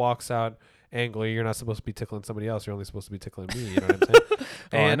she walks out angrily. You're not supposed to be tickling somebody else. You're only supposed to be tickling me. You know what I'm saying?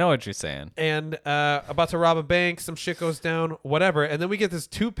 Oh, I know what you're saying. And about to rob a bank. Some shit goes down. Whatever. And then we get this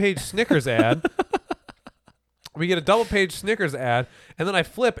 2-page Snickers ad. We get a double-page Snickers ad, and then I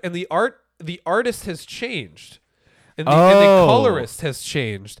flip, and the artist has changed, and the colorist has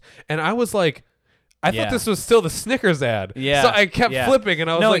changed, and I was like, I thought this was still the Snickers ad. Yeah. So I kept Yeah. flipping, and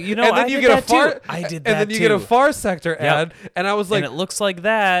I was No, like, you know, and then I you did get a that far, too. I did and that then you get a too. Far Sector ad, and I was like, and it looks like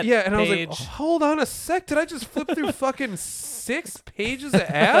that. yeah, and I was page. like, hold on a sec, did I just flip through fucking 6 pages of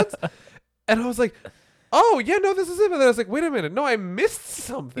ads? And I was like, oh yeah, no, this is it. But then I was like, wait a minute, no, I missed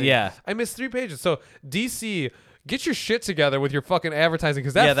something. Yeah. I missed 3 pages. So DC, get your shit together with your fucking advertising,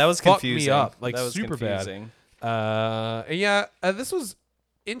 because that was fucked confusing. me up, like that was super confusing. bad. And yeah, this was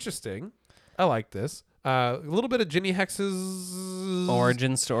interesting. I like this. A little bit of Ginny Hex's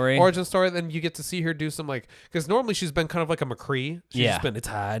Origin story. Then you get to see her do some because normally she's been kind of like a McCree. She's Yeah. just been, it's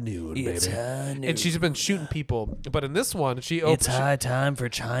high noon, baby. It's high And she's been shooting people. But in this one, she opens. It's high time for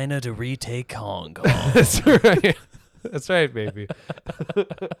China to retake Hong Kong. That's right. That's right, baby.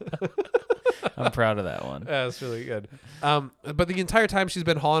 I'm proud of that one. That's really good. But the entire time she's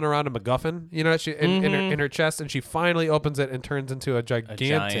been hauling around a MacGuffin, you know, in her chest, and she finally opens it and turns into a A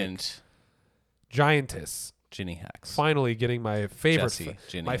gigantic giantess. Ginny Hex. Finally getting my favorite, Jessie,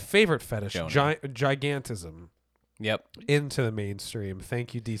 Ginny. my favorite fetish, Joni. gigantism, Yep. into the mainstream.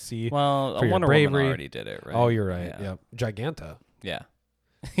 Thank you, DC. Well, for your Wonder bravery. Woman already did it, right? Oh, you're right. Yeah. Yep. Giganta. Yeah.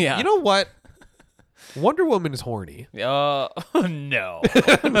 Yeah. You know what? Wonder Woman is horny. No.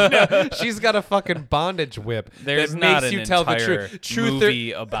 She's got a fucking bondage whip There's that not makes an you tell the entire truth.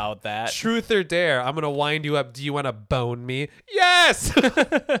 movie about that. Truth or dare? I'm gonna wind you up. Do you want to bone me? Yes.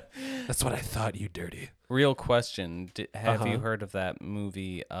 That's what I thought. You dirty. Real question: have you Uh-huh. heard of that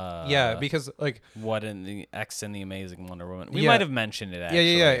movie? Yeah, because like What in the X and the Amazing Wonder Woman? We Yeah. might have mentioned it.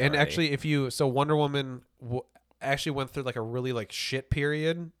 Actually, yeah. And already. actually, if you Wonder Woman actually went through like a really like shit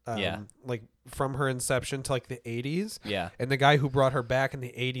period. Yeah. Like from her inception to like the 80s. Yeah. And the guy who brought her back in the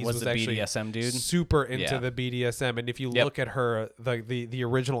 80s Was was the actually BDSM dude? super into Yeah. the BDSM. And if you Yep. look at her, the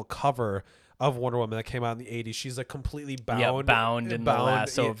original cover of Wonder Woman that came out in the 80s, she's like completely bound. bound in the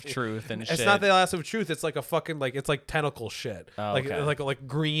lasso of Yeah, truth and it's shit. not the lasso of truth. It's like a fucking it's like tentacle shit. Oh, like okay. like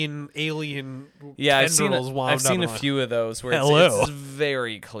green alien. Yeah, I've seen tendrils wound I've seen up a on- few of those where Hello. it's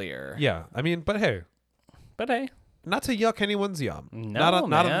very clear. Yeah, I mean, but hey, But hey, not to yuck anyone's yum. No, not on,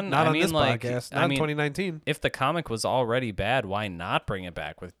 not man. on, not I on mean, this like, podcast. I Not in mean, 2019. if the comic was already bad, why not bring it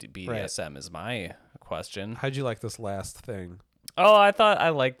back with BDSM? Is my question. How'd you like this last thing? Oh, I thought I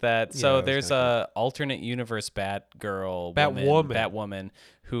liked that. Yeah, So it was there's kinda a alternate universe Batgirl, Batwoman. Batwoman,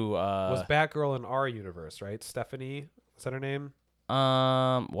 who Was Batgirl in our universe, right? Stephanie, is that her name?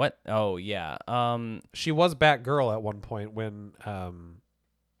 what? Oh yeah. She was Batgirl at one point when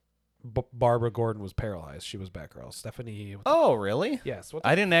Barbara Gordon was paralyzed. She was Batgirl. Stephanie. Oh really? Yes. What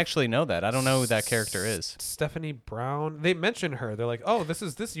I didn't actually know that. I don't know who that character is. Stephanie Brown. They mention her. They're like, oh,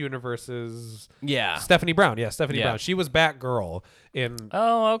 this universe's Yeah. Stephanie Brown. Yeah, Stephanie Yeah. Brown. She was Batgirl in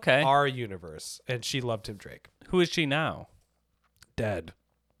Oh okay. our universe, and she loved Tim Drake. Who is she now? Dead.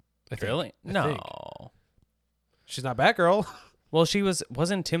 I think. Really? I No. think. She's not Batgirl. Well,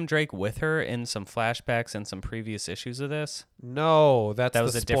 wasn't Tim Drake with her in some flashbacks and some previous issues of this? No, that's That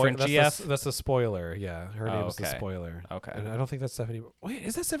was the a different that's GF? that's a spoiler. Yeah, her Oh, name is the okay. spoiler. Okay. And I don't think that's Stephanie. Wait,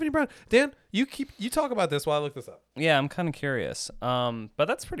 is that Stephanie Brown? Dan, you talk about this while I look this up. Yeah, I'm kind of curious. But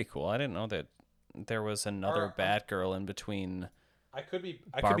that's pretty cool. I didn't know that there was another Or, Batgirl in between. I could be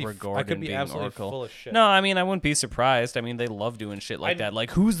Barbara I Gordon could be being absolutely Oracle. full of shit. No, I mean I wouldn't be surprised. I mean they love doing shit like that.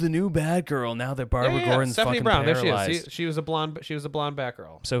 Like who's the new Batgirl now that Barbara Gordon's Stephanie fucking Brown. paralyzed? There she is. She was a blonde. She was a blonde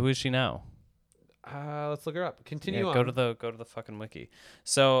Batgirl. So who is she now? Let's look her up. Continue Yeah, on. go to the fucking wiki.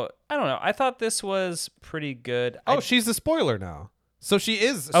 So I don't know. I thought this was pretty good. Oh, she's the spoiler now. So she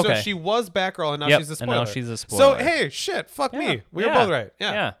is. Okay. So she was Batgirl, and now Yep, she's the and spoiler. now she's a So spoiler. hey, shit, fuck Yeah, me. We were yeah, both right.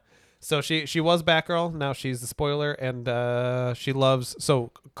 Yeah. Yeah. So she was Batgirl. Now she's the spoiler, and she loves.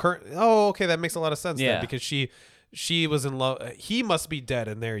 So current. Oh, okay, that makes a lot of sense. Yeah. Then, because she was in love. He must be dead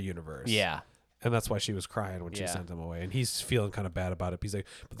in their universe. Yeah. And that's why she was crying when she Yeah. sent him away. And he's feeling kind of bad about it. He's like,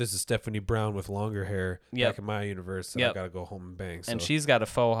 but this is Stephanie Brown with longer hair Yep. back in my universe. And Yep. I got to go home and bang. So And she's got a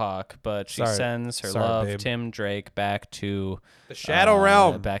faux hawk, but she Sorry. sends her Sorry, love, babe. Tim Drake, back to the Shadow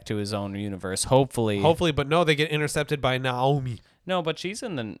Realm. back to his own universe. Hopefully. But no, they get intercepted by Naomi. No, but she's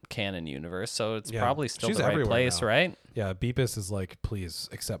in the canon universe, so it's Yeah. probably still She's the right everywhere place, now. right? Yeah, Beepus is like, please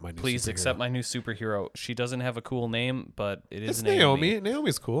accept my new Please superhero." accept my new superhero. She doesn't have a cool name, but it It's is Naomi.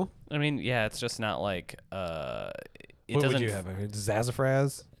 Naomi's cool. I mean, yeah, it's just not like it What doesn't would you have?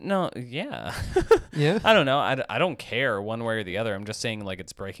 Zazzafraz? No, yeah. Yeah. I don't know. I don't care one way or the other. I'm just saying like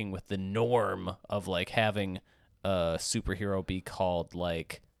it's breaking with the norm of like having a superhero be called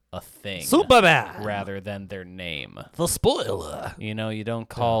like a thing Superman. rather than their name. The spoiler. You know, you don't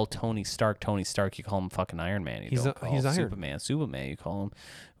call Tony Stark, you call him fucking Iron Man. You He's don't a- call he's Iron. Superman, you call him,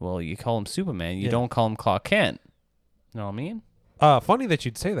 well, you call him Superman. You Yeah. don't call him Clark Kent. You know what I mean? Funny that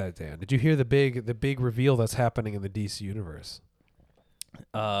you'd say that, Dan. Did you hear the big reveal that's happening in the DC universe?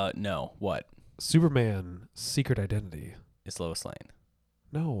 No. What? Superman's secret identity. It's Lois Lane.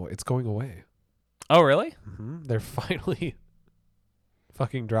 No, it's going away. Oh, really? They're finally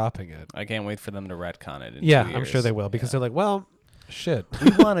fucking dropping it. I can't wait for them to retcon it. In Yeah, 2 I'm sure years. they will because Yeah. they're like, well, shit.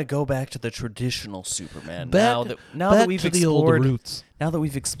 We want to go back to the traditional Superman now that we've explored roots. now that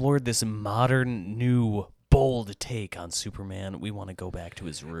we've explored this modern new bold take on Superman. We want to go back to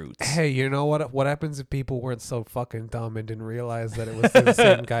his roots. Hey, you know what? What happens if people weren't so fucking dumb and didn't realize that it was the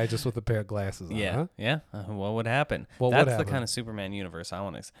same guy just with a pair of glasses on? Yeah, Huh? yeah. What would happen? What would That's the happen? kind of Superman universe I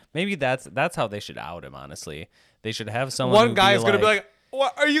want to. Maybe that's how they should out him. Honestly, they should have someone. One who'd guy is gonna be like,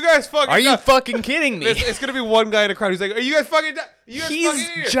 "What? Are you guys fucking? "Are you nuts?" fucking kidding me?" It's gonna be one guy in a crowd who's like, "Are you guys fucking? You guys He's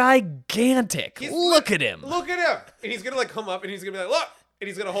fucking idiots. gigantic. He's Look at him. Look at him!" And he's gonna like come up and he's gonna be like, "Look." And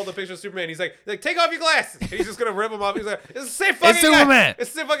he's gonna hold a picture of Superman. He's like, take off your glasses. And he's just gonna rip them off. He's like, it's the same fucking guy. Superman.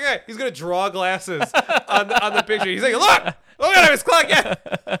 It's the same fucking guy. He's gonna draw glasses on the picture. He's like, look at him. It's Clark Kent.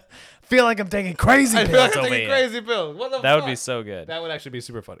 Feel like I'm taking crazy I pills feel like I'm over taking here. crazy pills. What the That would fuck? be so good. That would actually be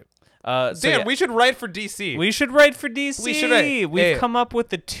super funny. So Dan, yeah, we should write for DC. we should write for DC. We should write. We've Hey. come up with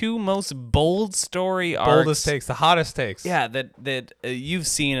the 2 most bold story Boldest arcs. takes, the hottest takes. Yeah, that you've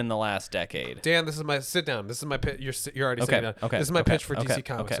seen in the last decade. Dan, this is my sit down. This is my pitch. You're already sitting down. okay, This is my okay, pitch for okay, DC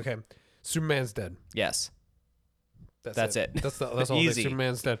Comics. okay. Okay. Superman's dead. Yes. That's it. That's the whole thing. Easy.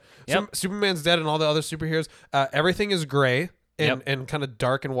 Superman's dead. Yep. Superman's dead, and all the other superheroes. Everything is gray and, Yep. and kind of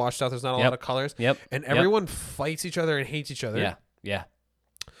dark and washed out. There's not a Yep. lot of colors. Yep. And Yep. everyone fights each other and hates each other. Yeah. Yeah.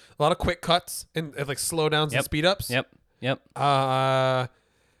 A lot of quick cuts and like slow downs and Yep. speed ups. Yep. Yep.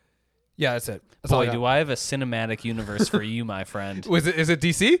 Yeah, that's it. That's all I Boy, got. do I have a cinematic universe for you, my friend. Is it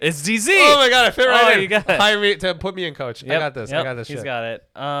DC? It's DC. Oh my god, I fit right Oh, in. you got it. Hire me to put me in, coach. I Yep, got this. I yep, got this He's shit. got it.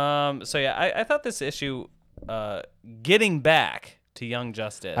 So yeah, I thought this issue, getting back to Young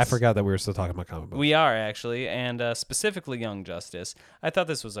Justice. I forgot that we were still talking about comic books. We are actually, and specifically Young Justice. I thought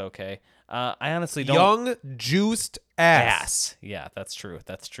this was okay. I honestly don't. Young juiced ass. Ass. Yeah, that's true.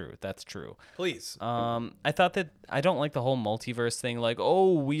 That's true. That's true. Please. I thought that I don't like the whole multiverse thing. Like,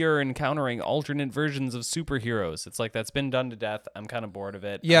 oh, we are encountering alternate versions of superheroes. It's like that's been done to death. I'm kind of bored of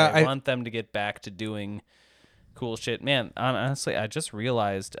it. Yeah, I I- want them to get back to doing cool shit. Man, honestly, I just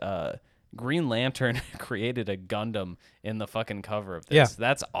realized Green Lantern created a Gundam in the fucking cover of this. Yeah.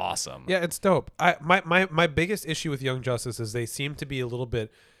 That's awesome. Yeah, it's dope. My biggest issue with Young Justice is they seem to be a little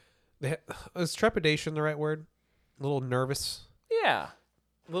bit. Is trepidation the right word? A little nervous. Yeah.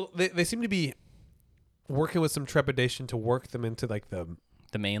 They seem to be working with some trepidation to work them into like the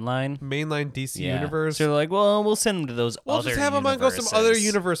mainline DC universe. So they're like, well, we'll send them to those We'll other just have them on go some other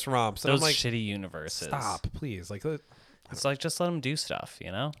universe romps. And Those I'm like, shitty universes. stop, please. Like, It's like, just let them do stuff,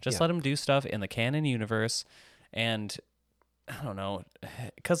 you know? Just Yeah. let them do stuff in the canon universe. And I don't know.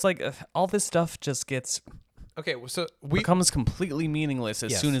 Because, like, all this stuff just gets... okay, so becomes completely meaningless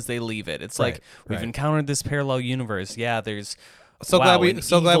as Yes. soon as they leave it. It's Right, like, we've right. encountered this parallel universe. Yeah, there's... So wow, glad we an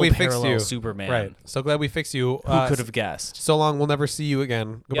so glad we evil fixed parallel you. Superman. Right. So glad we fixed you. Who could have guessed? So long, we'll never see you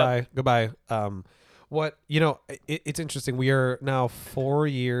again. Goodbye. Goodbye. What it's interesting. We are now 4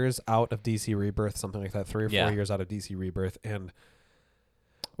 years out of DC Rebirth, something like that. 3 or 4 Yeah. years out of DC Rebirth, and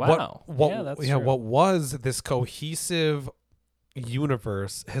Wow. what Yeah, that's true. what was this cohesive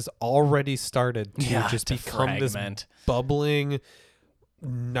universe has already started to just to become this fragment. bubbling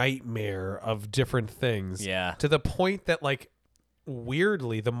nightmare of different things. Yeah. To the point that, like,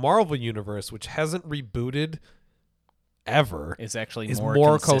 weirdly, the Marvel universe, which hasn't rebooted ever, It's actually is more,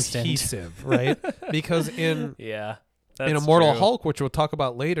 more consistent. cohesive, right? Because in Yeah. in That's Immortal true. Hulk, which we'll talk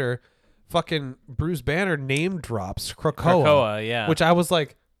about later, fucking Bruce Banner name drops Krakoa, Krakoa, yeah. which I was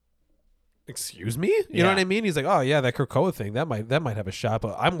like, excuse me? You know Yeah. what I mean? He's like, oh yeah, that Krakoa thing, that might have a shot,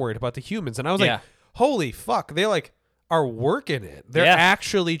 but I'm worried about the humans. And I was Yeah. like, holy fuck, they like are working it. They're Yeah.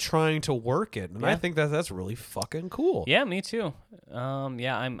 actually trying to work it. And I Yeah. think that's really fucking cool. Yeah, me too.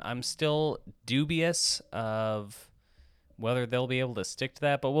 Yeah, I'm still dubious of whether they'll be able to stick to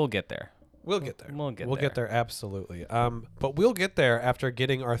that, but we'll get there. We'll get there. We'll get We'll get there. there, absolutely. But we'll get there after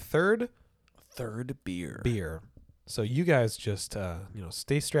getting our third beer. So you guys just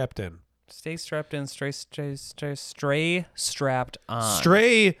stay strapped in. Stay strapped in, stray strapped on.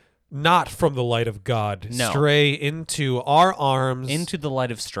 Stray not from the light of God. No. Stray into our arms. Into the light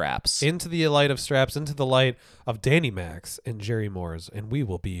of straps. Into the light of straps, into the light of Danny Max and Jerry Moores, and we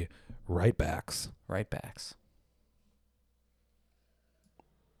will be right backs. Right backs.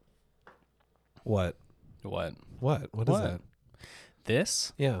 What? What? What is What? that?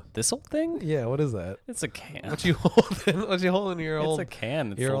 This? Yeah. This whole thing? Yeah, what is that? It's a can. What you holding? What you holding in your It's old a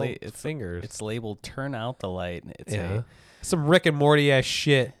can. It's, your old it's fingers? It's labeled "Turn out the light." It's yeah. Some Rick and Morty ass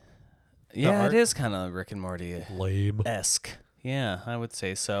shit. yeah, art? it is kind of Rick and Morty Lame. esque. Yeah, I would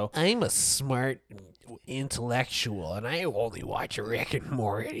say so. I'm a smart intellectual, and I only watch Rick and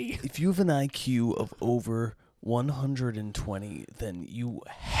Morty. If you have an IQ of over 120, then you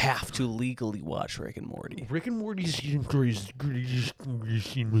have to legally watch Rick and Morty. Rick and Morty's greatest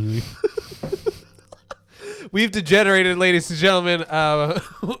movie. We've degenerated, ladies and gentlemen.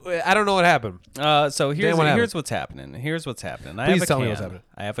 I don't know what happened. So here's what happened? here's what's happening. Here's what's happening. I Please have a tell can. me what's happening.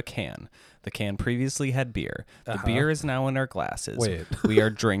 I have a can. The can previously had beer. The beer is now in our glasses. Wait. We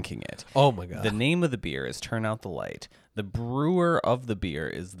are drinking it. Oh my god. The name of the beer is Turn Out the Light. The brewer of the beer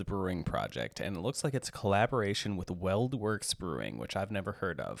is The Brewing Project, and it looks like it's a collaboration with Weldworks Brewing, which I've never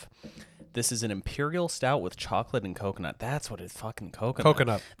heard of. This is an imperial stout with chocolate and coconut. That's what it's fucking coconut.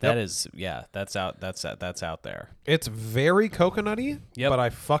 Coconut. That Yep. is, yeah, that's out there. It's very coconutty, Yep. but I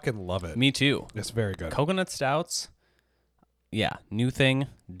fucking love it. Me too. It's very good. Coconut stouts. Yeah, new thing.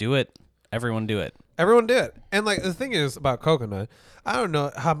 Do it. Everyone do it. Everyone did. And like the thing is about coconut, I don't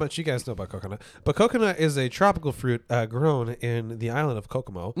know how much you guys know about coconut, but coconut is a tropical fruit grown in the island of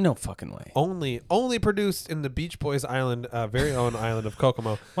Kokomo. No fucking way. Only produced in the Beach Boys Island, very own island of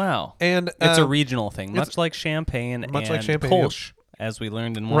Kokomo. Wow. And It's a regional thing, much like champagne much like and champagne, yep. Kolsch, as we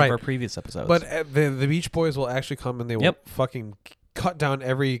learned in one Right. of our previous episodes. but the Beach Boys will actually come and they will Yep. fucking cut down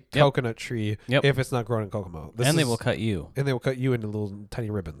every Yep. coconut tree Yep. if it's not grown in Kokomo. and they will cut you. And they will cut you into little tiny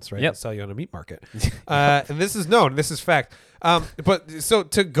ribbons, right? Yep. And sell you on a meat market. And this is known. This is fact. But so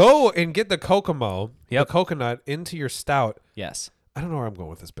to go and get the Kokomo, Yep. the coconut, into your stout, Yes. I don't know where I'm going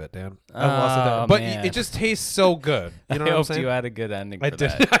with this bit, Dan. I lost it Oh, there. But man. it just tastes so good. You know I what I'm hoped saying? you had a good ending I for did.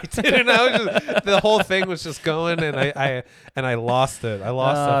 that. I did. And I was just, the whole thing was just going, and I lost it. I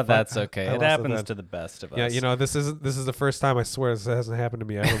lost it. Oh, that's okay. I It lost happens then. to the best of us. Yeah, you know, this is the first time I swear this hasn't happened to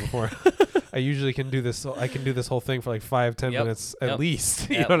me ever before. I usually can do this. I can do this whole thing for like 5-10 Yep, minutes at yep. least.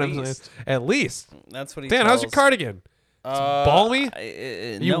 You At know what I'm saying? least. At least. That's what he Dan, how's your tells- cardigan? balmy?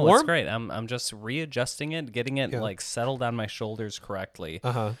 You no, warm? it's great. I'm just readjusting it, getting it Yeah. like settled on my shoulders correctly.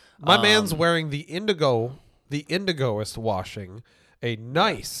 My man's wearing the indigoist washing, a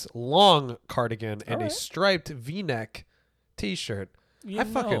nice long cardigan and a striped V-neck T-shirt. You I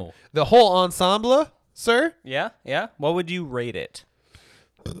fucking know. the whole ensemble. sir? Yeah, yeah. What would you rate it?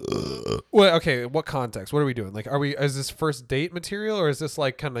 Well, okay. What context? What are we doing? Like, is this first date material, or is this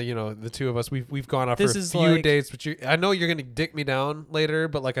like kind of the two of us? We've gone out This for a is few like- dates, but I know you're gonna dick me down later,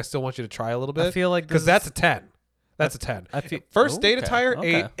 but like I still want you to try a little bit. I feel like because this that's is- a 10. That's a 10. I feel- First date okay, attire,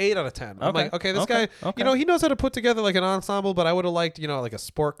 okay. 8 out of 10. I'm Okay, like, okay, this okay, guy, okay. he knows how to put together like an ensemble, but I would have liked, like a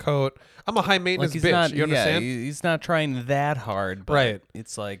sport coat. I'm a high maintenance Like he's bitch. not. You understand? Yeah, he's not trying that hard. But Right.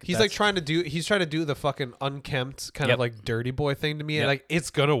 It's like He's like that's- trying to do the fucking unkempt kind of Yep. like dirty boy thing to me. Yep. And like it's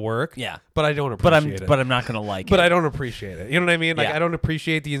gonna work. Yeah. But I don't But appreciate it. I'm not gonna like But it. I don't appreciate it. You know what I mean? Like Yeah. I don't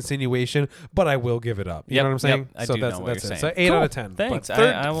appreciate the insinuation, but I will give it up. You Yep, know what I'm saying? Yep, I so do that's know what that's you're it. saying. So 8 Cool. out of 10. Thanks.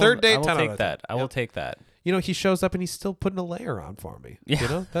 But third date, I will 10 out take of 10. that. I will Yep. take that. He shows up and he's still putting a layer on for me. Yeah. You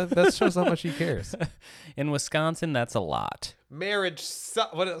know? That shows how much he cares. In Wisconsin, that's a lot. Marriage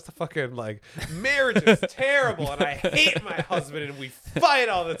what is the fucking like marriage is terrible and I hate my husband and we fight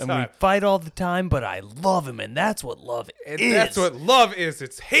all the And time. we fight all the time, but I love him, and that's what love And is. that's what love is.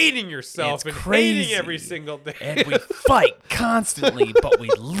 It's hating yourself It's and crazy. hating every single day. And we fight constantly, but we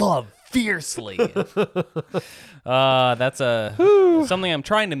love fiercely. That's something I'm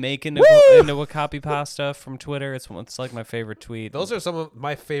trying to make into a copy pasta from Twitter. It's like my favorite tweet. Those are some of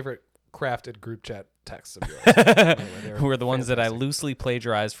my favorite crafted group chat texts of yours. who are the ones that I loosely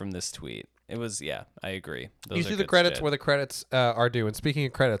plagiarized from this tweet. It was, yeah, I agree. Those You are do the good credits shit. where the credits are due. And speaking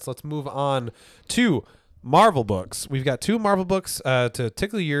of credits, let's move on to Marvel books. We've got 2 Marvel books to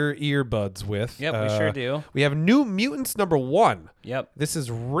tickle your earbuds with. Yep, we sure do. We have New Mutants #1. Yep, This is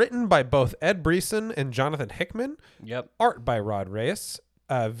written by both Ed Brisson and Jonathan Hickman. yep. Art by Rod Reyes.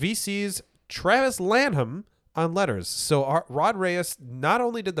 VC's Travis Lanham on letters. So Rod Reyes not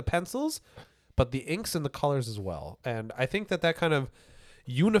only did the pencils, but the inks and the colors as well. And I think that kind of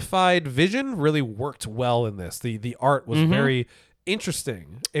unified vision really worked well in this. The art was very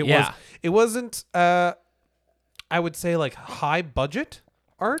interesting. Yeah. It wasn't I would say like high budget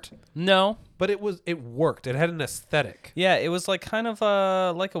art, No. but it worked. It had an aesthetic. Yeah, it was like kind of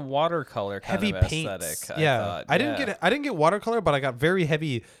like a watercolor kind Heavy of paints. aesthetic. Yeah. I didn't get watercolor, but I got very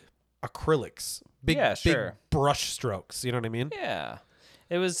heavy acrylics. Big Yeah, sure. big brush strokes. You know what I mean? Yeah.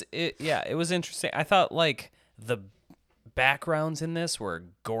 It was interesting. I thought like the backgrounds in this were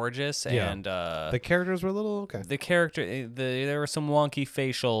gorgeous Yeah. and The characters were a little okay. the character there were some wonky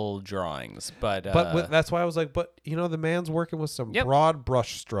facial drawings, but That's why I was like, but the man's working with some Yep. broad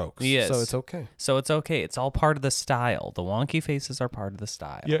brush strokes. He So is. it's okay. so it's okay. It's all part of the style. The wonky faces are part of the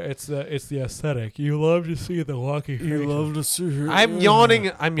style. Yeah, it's the aesthetic. You love to see the walkie. You love to see it. I'm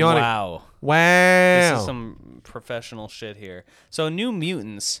yawning. Wow. Wow. This is some professional shit here. So New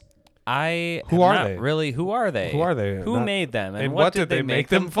Mutants, Who are Who are they? Who are they? Who Not- made them? And what did they make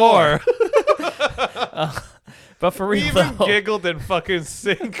them for? But for We real, even though, giggled and fucking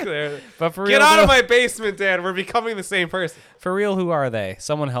sink there. but for Get real, out though, of my basement, Dad. We're becoming the same person. For real, who are they?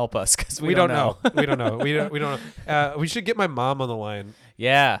 Someone help us, because We don't know. We don't know. We don't know. We should get my mom on the line.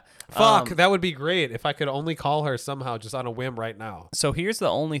 Yeah. Fuck, that would be great if I could only call her somehow, just on a whim right now. So here's the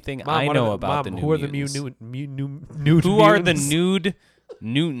only thing Mom, I what know are about Mom, the New who are the Mutants. nude Who are the mutants? nude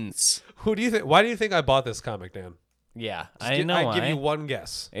Newtons? Who do you think? Why do you think I bought this comic, Dan? Yeah, Just I know. I give why. you one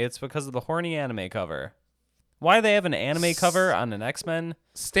guess. It's because of the horny anime cover. Why do they have an anime cover on an X-Men?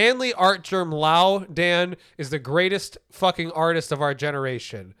 Stanley Artgerm Lau, Dan, is the greatest fucking artist of our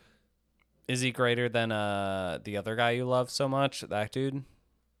generation. Is he greater than the other guy you love so much? That dude?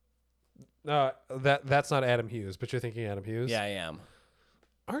 That's not Adam Hughes, but you're thinking Adam Hughes. Yeah, I am.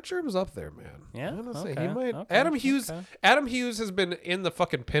 Artgerm's up there, man. Yeah? I'm gonna say Okay, he might. okay, Adam Hughes. okay. Adam Hughes has been in the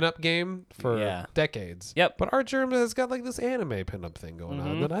fucking pinup game for Yeah. decades. Yep. But Artgerm has got like this anime pinup thing going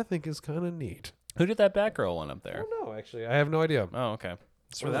on Mhm. that I think is kind of neat. Who did that Batgirl one up I there? don't know, actually. I have no idea. Oh, okay.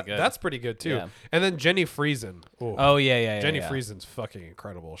 It's Well, really good. That's pretty good too. Yeah. And then Jenny Friesen. Oh yeah. Jenny yeah. Friesen's fucking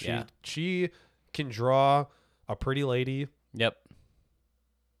incredible. Yeah. She can draw a pretty lady, Yep.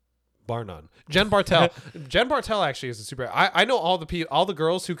 bar none. Jen Bartel. Jen Bartel actually is a super. I know all the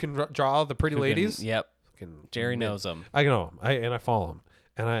girls who can draw the pretty ladies. Yep. Fucking Jerry mid- knows them. I know 'em. I follow them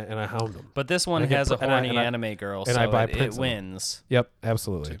and I hound them. But this one I get has a pr- and I- horny and I- anime girl, and so I buy it prints of them. wins Yep, to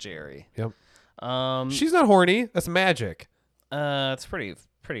absolutely. Jerry. Yep. Um, She's not horny. That's magic. it's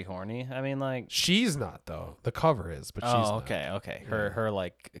pretty horny. I mean, like, She's not though. The cover is, but she's oh, not. okay. Her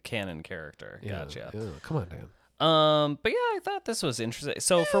like canon character. Yeah, Gotcha. yeah. Come on, Dan. But yeah, I thought this was interesting.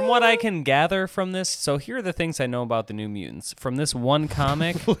 So from what I can gather from this, so here are the things I know about the New Mutants. From this one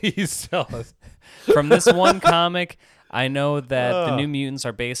comic, Please tell us. from this one comic, I know that the Ugh. New Mutants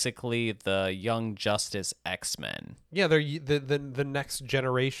are basically the Young Justice X-Men, Yeah, they're the next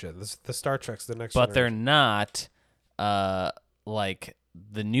generation. The Star Trek's the next but they're generation. not like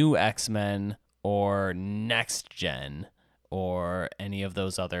the new X-Men or Next Gen or any of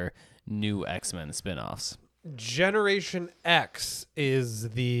those other new X-Men spin-offs. Generation X is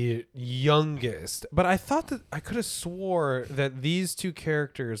the youngest, but I thought that I could have swore that these two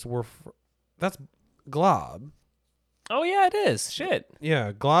characters were. That's Glob. Oh yeah, it is. Shit.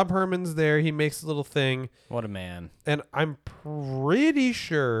 Yeah, Glob Herman's there. He makes a little thing, What a man. and I'm pretty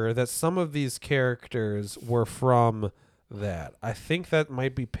sure that some of these characters were from that. I think that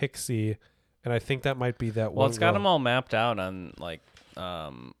might be Pixie, and I think that might be that one. Well, it's got girl. them all mapped out on like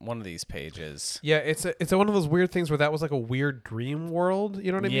one of these pages. Yeah, it's a one of those weird things where that was like a weird dream world.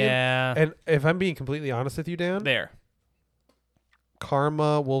 You know what I mean? Yeah. And if I'm being completely honest with you, Dan, There.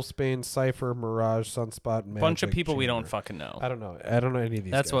 Karma, Wolfsbane, Cypher, Mirage, Sunspot, Magic, Bunch of people we don't Chamber. fucking know. I don't know. I don't know any of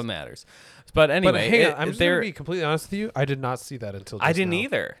these. That's guys. what matters. But anyway, But hang on, I'm just gonna be completely honest with you. I did not see that until just I didn't now.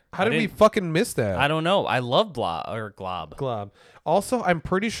 either. How I did we didn't- fucking miss that? I don't know. I love Glob. Glob. Also, I'm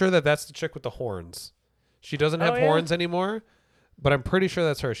pretty sure that that's the chick with the horns. She doesn't have Oh, yeah? horns anymore, but I'm pretty sure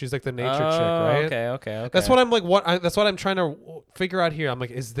that's her. She's like the nature chick, Oh, right? Okay. That's what I'm like. That's what I'm trying to figure out here. I'm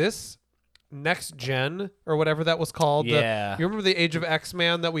like, is this Next Gen or whatever that was called? Yeah. You remember the Age of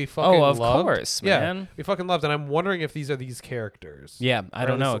X-Man that we fucking Oh, of loved? course, Yeah, man. we fucking loved, and I'm wondering if these are these characters. Yeah, I Or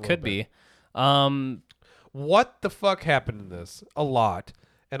don't at know. least It a could little be. What the fuck happened in this? A lot,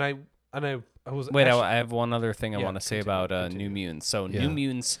 and I was Wait, actually- I have one other thing I Yeah, want to say continue, about New continue. Mutants. So Yeah. New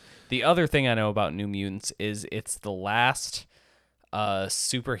Mutants, the other thing I know about New Mutants is it's the last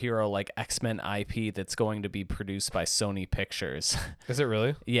superhero like X-Men IP that's going to be produced by Sony Pictures. Is it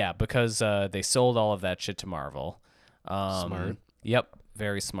really? Yeah, because they sold all of that shit to Marvel. Smart. Yep,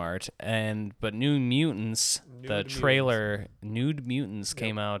 very smart. But New Mutants, the trailer, Nude Mutants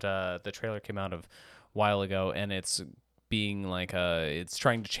came out. The trailer came out a while ago, and it's being like it's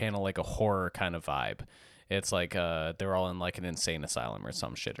trying to channel like a horror kind of vibe. It's like they're all in like an insane asylum or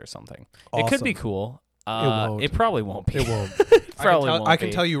some shit or something. It could be Awesome. cool. won't. It probably won't be. It won't. Probably I won't can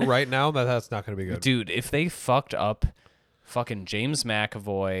be. tell you right now that that's not going to be good. Dude, if they fucked up fucking James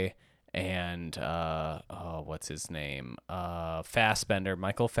McAvoy and what's his name? Fassbender,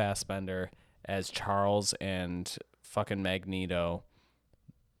 Michael Fassbender as Charles and fucking Magneto,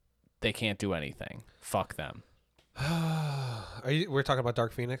 they can't do anything. Fuck them. We're talking about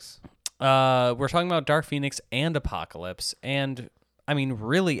Dark Phoenix? We're talking about Dark Phoenix and Apocalypse and I mean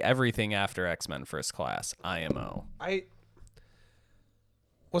really everything after X-Men First Class, IMO.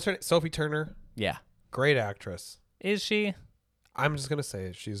 What's her name? Sophie Turner. Yeah. Great actress. Is she? I'm just gonna say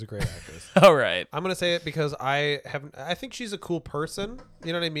it. She's a great actress. All right. I'm gonna say it because I think she's a cool person.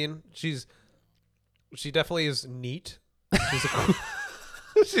 You know what I mean? She definitely is neat. She's a cool.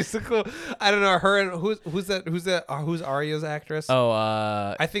 She's a cool. I don't know her and who's Arya's actress? Oh,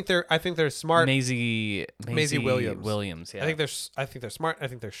 I think they're smart. Maisie Williams. Williams, yeah. I think they're smart. I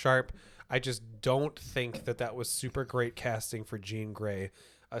think they're sharp. I just don't think that was super great casting for Jean Grey,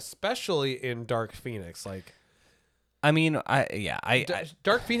 especially in Dark Phoenix. Like, I mean,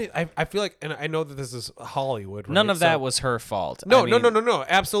 Dark Phoenix. I feel like, and I know that this is Hollywood. Right? none of So- that was her fault. No, I mean, no,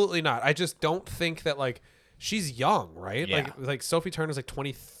 absolutely not. I just don't think that like she's young, right? Yeah. Like Sophie Turner's like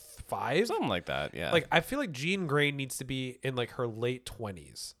 25. something like that. Yeah, Like I feel like Jean Grey needs to be in like her late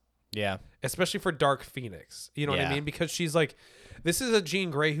 20s. yeah, Especially for Dark Phoenix. You know what I Yeah. mean? Because she's like, this is a Jean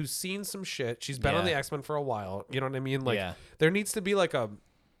Grey who's seen some shit. She's been on Yeah. the X-Men for a while. You know what I mean? Like, Yeah. there needs to be like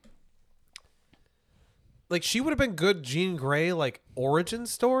she would have been good Jean Grey, like origin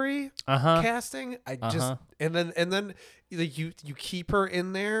story casting. And then like you keep her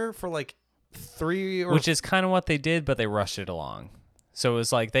in there for like 3 or which is kind of what they did, but they rushed it along. So it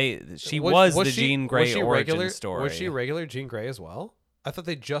was like she was the Jean Grey origin story. Was she regular Jean Grey as well? I thought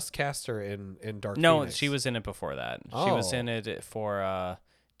they just cast her in Dark No, Phoenix. she was in it before that. She was Oh. in it for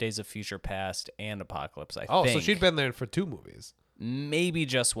Days of Future Past and Apocalypse. I Oh, think. so she'd been there for 2 movies. maybe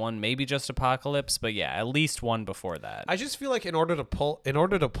just one, maybe just Apocalypse, but yeah, at least one before that. I just feel like in order to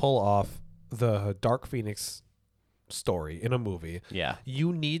pull off the Dark Phoenix story in a movie, yeah,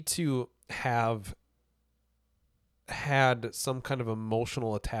 you need to have had some kind of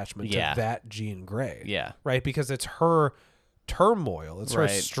emotional attachment Yeah. to that Jean Grey. yeah, Right? Because it's her turmoil, it's her Right.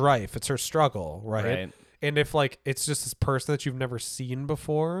 strife, it's her struggle, right? Right. And if like it's just this person that you've never seen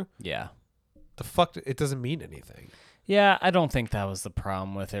before, yeah. the fuck it doesn't mean anything. Yeah, I don't think that was the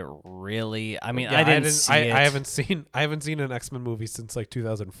problem with it, really. I mean, Yeah, I didn't see it. I haven't seen an X-Men movie since like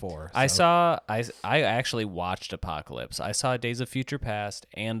 2004. I so. I actually watched Apocalypse. I saw Days of Future Past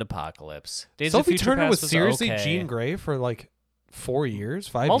and Apocalypse. Days Sophie of Future Turner Past was seriously okay. Jean Grey for like 4 years,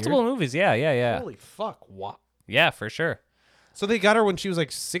 5 Multiple years. movies, yeah. Holy fuck! What? Yeah, for sure. So they got her when she was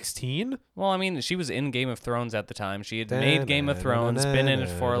like 16? Well, I mean, she was in Game of Thrones at the time. She had made Game of Thrones, been in it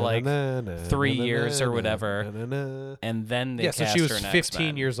for like 3 years or whatever, and then they Yeah, so cast she was her in 15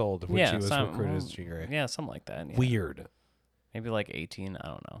 X-Men. years old when she was some- recruited as Jean Grey. Yeah, something like that. Yeah. Weird. Maybe like 18. I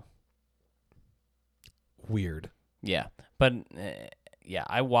don't know. Weird. Yeah, but yeah,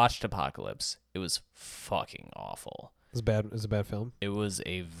 I watched Apocalypse. It was fucking awful. It's bad. It's a bad film. It was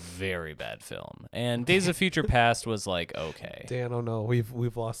a very bad film. And Days of Future Past was like okay. Dan, oh no,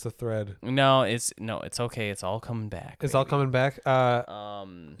 we've lost the thread. No, it's okay. It's all coming back. It's all baby. coming back.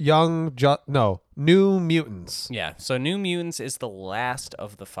 New Mutants. Yeah, so New Mutants is the last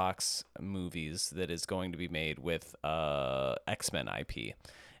of the Fox movies that is going to be made with X-Men IP.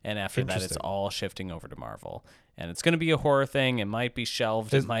 And after that, it's Interesting. all shifting over to Marvel. And it's going to be a horror thing. It might be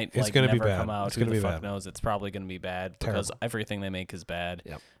shelved. It's- It might it's like gonna be never bad. come out. It's Who gonna the be fuck bad. knows? It's probably going to be bad because Terrible. everything they make is bad.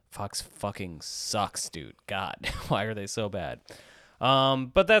 Yep. Fox fucking sucks, dude. God, why are they so bad?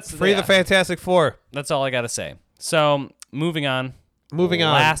 But that's Free the Fantastic Four. That's all I got to say. So moving on. Moving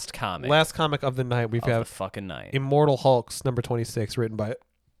on. Last comic. Last comic of the night. We've of the got fucking night. Immortal Hulks number 26, written by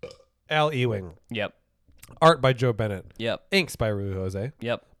Al Ewing. Yep. Art by Joe Bennett. Yep. Inks by Rui Jose.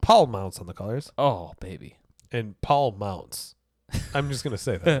 Yep. Paul Mounts on the colors. Oh, baby. And Paul Mounts. I'm just going to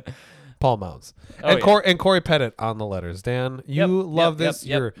say that. Paul Mounts. Oh, and, yeah. and Corey Pettit on the letters. Dan, you love this.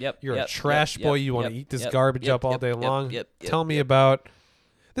 You're a trash boy. You want to eat this garbage up all day long. Tell me about...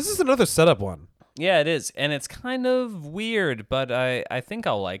 This is another setup one. Yeah, it is. And it's kind of weird, but I think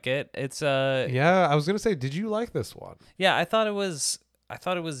I'll like it. It's Yeah, I was going to say, did you like this one? yeah, I thought it was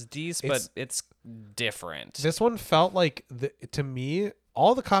decent, It's- but it's different. This one felt like to me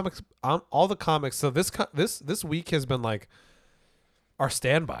all the comics. So this week has been like our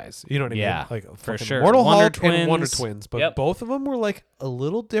standbys. You know what I Yeah, mean? Like for fucking sure. Mortal Wonder Hulk and Wonder Twins. Twins, but Yep. both of them were like a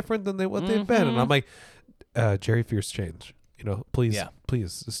little different than what they've been. And I'm like, Jerry Fierce change. You know, please, Yeah.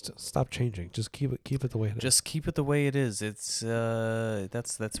 please, just stop changing. Just keep it the way it is. Just keep it the way it is. It's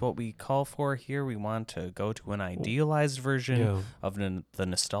that's what we call for here. We want to go to an idealized version Yeah. of the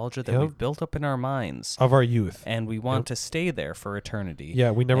nostalgia that Yep. we've built up in our minds, Of our youth. and we want to stay there for eternity. Yeah,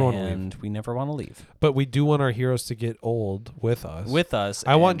 we never want to leave. and we never want to leave But we do want our heroes to get old with us. with us.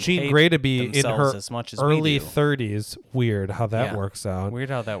 I want and Jean hate Grey to be in themselves her as much as we early do. 30s. Weird how that Yeah. works out. Weird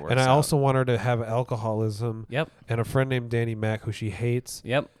how that works. And I out. also want her to have alcoholism Yep. and a friend named Danny Mac who she hates,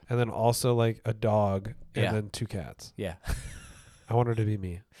 Yep. and then also like a dog and Yeah. then 2 cats. Yeah. I want her to be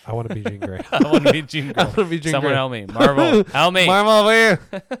me. I want to be Jean Grey. I want to be Jean I Grey. want to be Jean Someone Grey. help me. Marvel, help me. Marvel over here.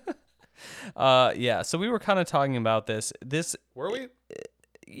 Yeah. So we were kind of talking about this. Were we?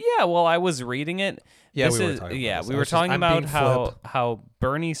 Yeah. Well, I was reading it. Yeah, This we were is- talking about yeah, this. we I were was just- talking I'm about being how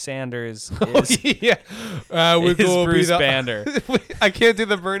Bernie Sanders Oh, is, yeah. We're is gonna be Bruce the- Banner. I can't do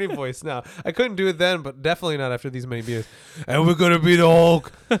the Bernie voice now. I couldn't do it then, but definitely not after these many beers. And we're gonna be the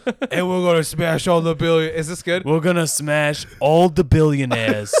Hulk, and we're gonna smash all the billion. Is this good? We're gonna smash all the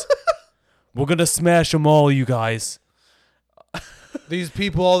billionaires. We're gonna smash them all, you guys. These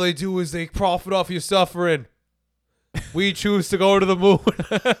people, all they do is they profit off your suffering. We choose to go to the moon.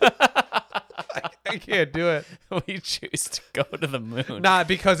 I can't do it. We choose to go to the moon. Not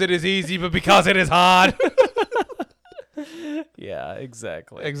because it is easy, but because it is hard. Yeah,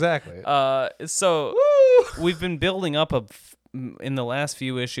 exactly. Exactly. So we've been building up in the last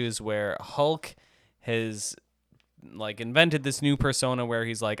few issues where Hulk has like invented this new persona where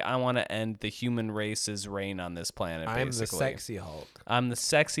he's like, I want to end the human race's reign on this planet. I'm the basically. sexy Hulk. I'm the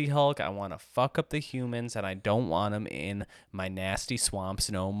sexy Hulk. I want to fuck up the humans, and I don't want them in my nasty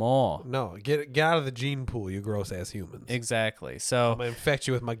swamps no more. No, get out of the gene pool, you gross ass humans. Exactly. So I'm gonna infect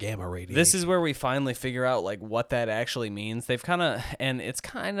you with my gamma radiation. this is where we finally figure out like what that actually means. They've kind of, and it's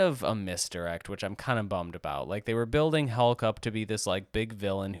kind of a misdirect, which I'm kind of bummed about. Like they were building Hulk up to be this like big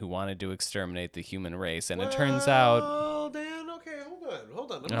villain who wanted to exterminate the human race, and it turns out, Oh, Dan. Okay,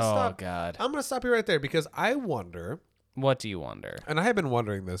 hold on. I'm gonna oh stop. god, I'm gonna stop you right there because I wonder, what do you wonder? and I have been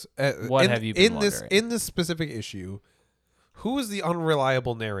wondering this. What have you been this wondering? in this specific issue? Who is the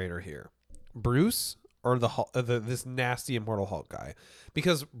unreliable narrator here, Bruce or this nasty Immortal Hulk guy?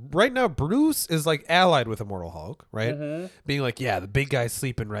 Because right now Bruce is like allied with Immortal Hulk, right? Mm-hmm. Being like, yeah, the big guy's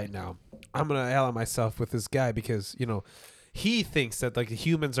sleeping right now. I'm gonna ally myself with this guy because he thinks that like the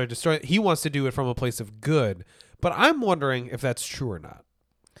humans are destroyed. He wants to do it from a place of good. But I'm wondering if that's true or not.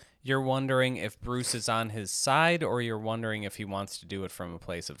 You're wondering if Bruce is on his side, or you're wondering if he wants to do it from a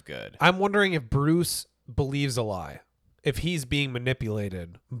place of good. I'm wondering if Bruce believes a lie. If he's being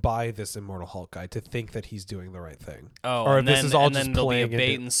manipulated by this Immortal Hulk guy to think that he's doing the right thing. Oh, or and if this then, is all and just then there'll be a playing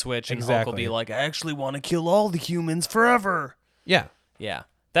bait into- and switch, and Hulk will be Exactly. like, I actually want to kill all the humans forever. Yeah. Yeah.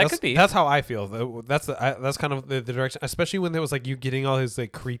 could be. That's how I feel. That's kind of the direction, especially when there was like you getting all his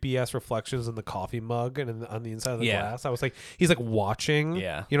like creepy ass reflections in the coffee mug and on the inside of the glass. I was like, he's like watching.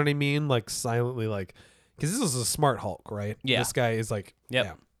 Yeah. You know what I mean? Like silently, like because this is a smart Hulk, right? Yeah. This guy is like,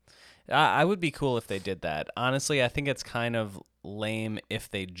 Yep. I would be cool if they did that. Honestly, I think it's kind of lame if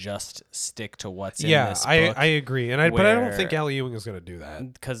they just stick to what's in this book. I agree, but I don't think where- Al Ewing is gonna do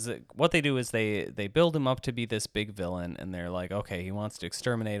that. Because what they do is they build him up to be this big villain, and they're like, okay, he wants to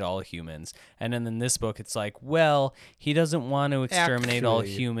exterminate all humans. And then in this book, it's like, well, he doesn't want to exterminate all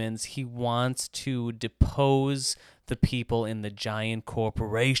Actually. humans. He wants to depose the people in the giant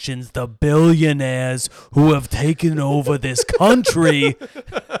corporations, the billionaires who have taken over this country.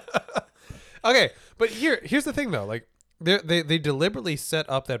 Okay, but here's the thing though, like they deliberately set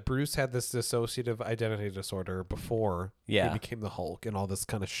up that Bruce had this dissociative identity disorder before Yeah. he became the Hulk and all this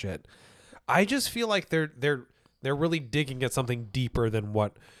kind of shit. I just feel like they're really digging at something deeper than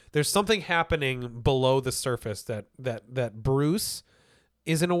what there's something happening below the surface that Bruce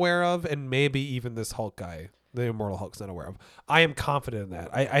isn't aware of, and maybe even this Hulk guy, the Immortal Hulk's not aware of. I am confident in that.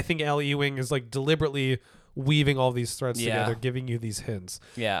 I think Al Ewing is like deliberately weaving all these threads Yeah. together, giving you these hints.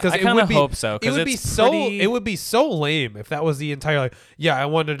 Yeah, 'Cause I it kind would of be- hope so. It 'Cause would be it's so pretty- it would be so lame if that was the entire like, yeah, I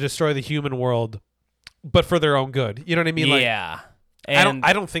wanted to destroy the human world, but for their own good. You know what I mean? Like, yeah.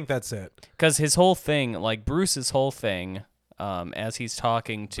 I don't think that's it. Because his whole thing, like Bruce's whole thing, as he's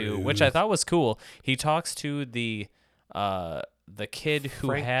talking to, which I thought was cool, he talks to the kid who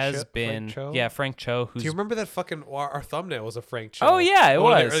Frank has Cho- been, Frank Cho? yeah, Frank Cho. Who's Do you remember that fucking our thumbnail was a Frank Cho? Oh, yeah, it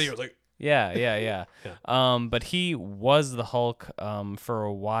One of the was. earlier, like, yeah. But he was the Hulk for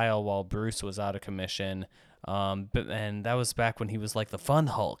a while Bruce was out of commission. And that was back when he was like the fun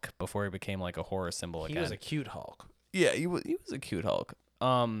Hulk before he became like a horror symbol he again. was a cute Hulk. Yeah, he was a cute Hulk.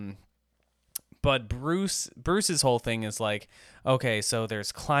 But Bruce's whole thing is like, okay, so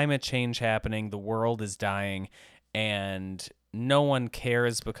there's climate change happening, the world is dying, and no one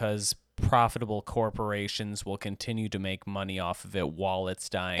cares because profitable corporations will continue to make money off of it while it's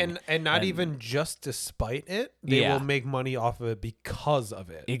dying. And not even just despite it, they Yeah. will make money off of it because of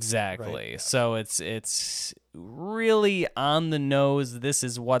it. Exactly. Right. So it's really on the nose. This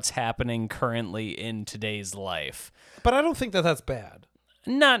is what's happening currently in today's life. But I don't think that that's bad.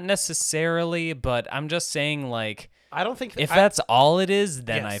 Not necessarily, but I'm just saying, like, I don't think if that's all it is,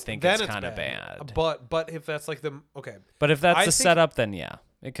 then I yes, think then it's kind of bad. But if that's like okay, But if that's I the think- setup, then yeah,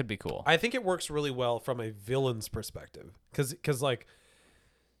 it could be cool. I think it works really well from a villain's perspective, because like,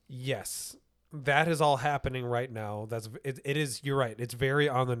 yes, that is all happening right now. It is. You're right. It's very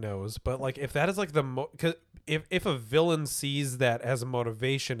on the nose. But like, if that is like cause if a villain sees that as a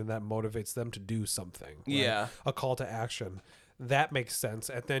motivation and that motivates them to do something, right? Yeah. a call to action. That makes sense,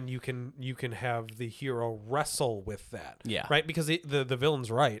 and then you can have the hero wrestle with that, Yeah. right? Because the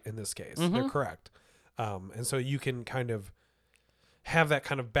villain's right in this case; they're Mhm. correct, and so you can kind of have that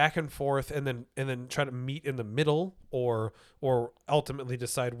kind of back and forth, and then try to meet in the middle, or ultimately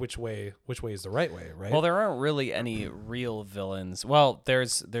decide which way is the right way, right? Well, there aren't really any real villains. Well,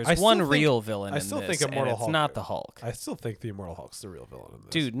 there's I still one think- real villain I in still this, think and Immortal it's Hulk- not the Hulk. I still think the Immortal Hulk's the real villain in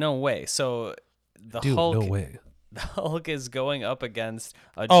this, Dude, no way. So the Dude, Hulk no way. The Hulk is going up against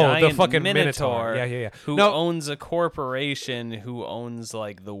a Oh, giant the fucking Minotaur, Yeah. who No. owns a corporation who owns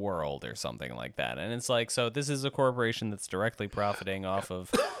like the world or something like that. And it's like, so this is a corporation that's directly profiting off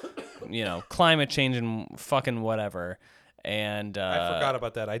of, climate change and fucking whatever. And I forgot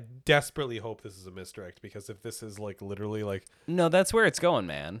about that. I desperately hope this is a misdirect, because if this is like literally like no, that's where it's going,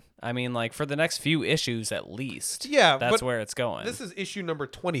 man. I mean, like for the next few issues at least. Yeah, that's but where it's going. this is issue number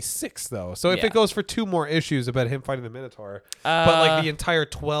 26 though. So if Yeah. it goes for 2 more issues about him fighting the Minotaur, but like the entire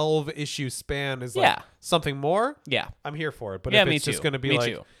 12 issue span is like Yeah. something more, yeah. I'm here for it. But Yeah, if me it's just too. going to be Me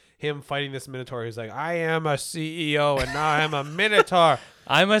like too. him fighting this Minotaur, he's like, I am a CEO and now I'm a Minotaur.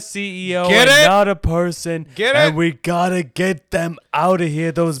 I'm a CEO Get and it? not a person. Get and it? we gotta get them out of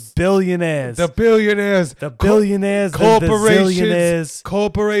here, those billionaires. The billionaires, The billionaires, and the zillionaires.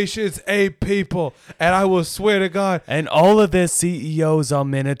 corporations ate people, and I will swear to God, And all of their CEOs are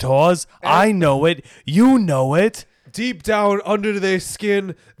minotaurs. I know it. You know it. deep down under their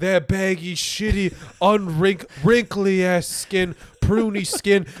skin, their baggy, shitty, wrinkly ass skin, pruny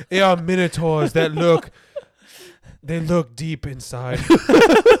skin, they are minotaurs that look deep inside.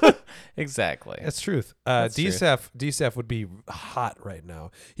 Exactly. That's truth. That's true. DCEF would be hot right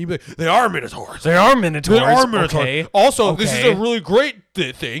now. He'd be like, they are minotaurs. They are minotaurs. They are minotaurs. Okay. Also, this is Okay. a really great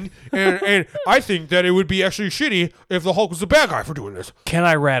thing, and I think that it would be actually shitty if the Hulk was the bad guy for doing this. Can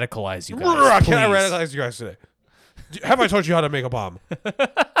I radicalize you guys? Can I please? radicalize you guys today? Have I taught you how to make a bomb?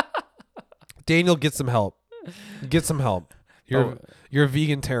 Daniel, get some help. Get some help. You're a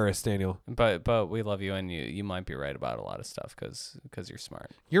vegan terrorist, Daniel. But we love you, and you might be right about a lot of stuff because you're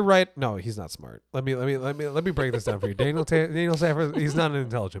smart. You're right. No, he's not smart. Let me break this down for you. Daniel Safford, he's not an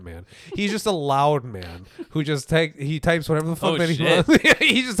intelligent man. He's just a loud man who just he types whatever the fuck Oh, that he shit. wants.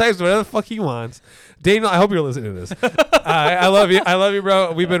 He just types whatever the fuck he wants. Daniel, I hope you're listening to this. I love you. I love you,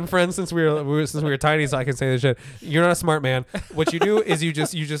 bro. We've been friends since we were tiny, so I can say this shit. You're not a smart man. What you do is you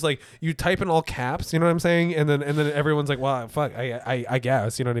just like you type in all caps. You know what I'm saying? And then everyone's like, well, fuck. I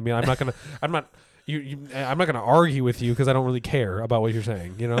guess. You know what I mean? I'm not gonna argue with you because I don't really care about what you're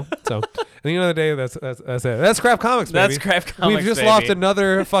saying. You know. So at the end of the day, that's it. That's Craft Comics, baby. That's Craft Comics. We've just baby. lost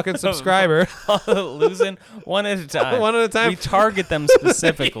another fucking subscriber. Losing one at a time. One at a time. We target them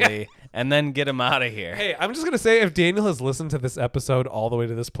specifically and then get them out of here. Hey, I'm just gonna say, if Daniel has listened to this episode all the way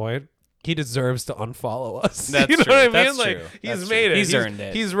to this point, he deserves to unfollow us. That's you know true. what I mean? That's Like true. he's That's made true. it. He's earned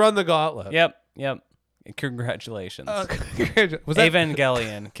it. He's run the gauntlet. Yep. Congratulations. Was that?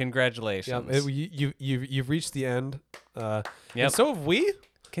 Evangelion, congratulations. You've reached the end. And Yep. so have we.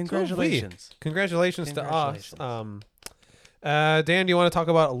 Congratulations. Congratulations to us. Congratulations. Dan, do you want to talk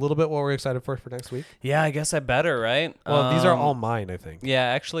about a little bit what we're excited for next week? Yeah, I guess I better, right? Well, these are all mine, I think. Yeah,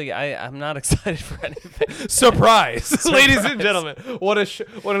 actually, I'm not excited for anything. Surprise, ladies and gentlemen! What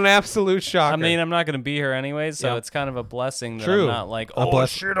an absolute shocker! I mean, I'm not going to be here anyways, so Yeah. it's kind of a blessing that True. I'm not like, A oh bless-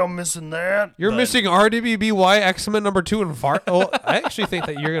 shit, I'm missing that. You're But- missing RWBY X-Men #2 and Far. Oh, I actually think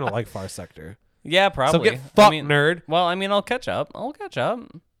that you're gonna like Far Sector. Yeah, probably. So get fucked, I mean, nerd. well, I mean, I'll catch up.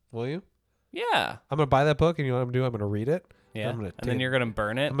 Will you? Yeah. I'm gonna buy that book, and you know what I'm gonna do? I'm gonna read it. Yeah. I'm gonna And then take- you're going to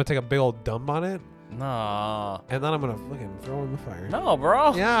burn it. I'm gonna take a big old dump on it, No. and then I'm gonna fucking throw it in the fire. No,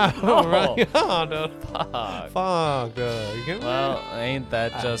 bro. Yeah. No. Right. Oh, no. Fuck. Fuck, dude. You get Well, ain't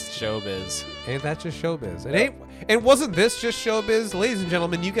that just showbiz? Ain't that just showbiz? It ain't. And wasn't this just showbiz, ladies and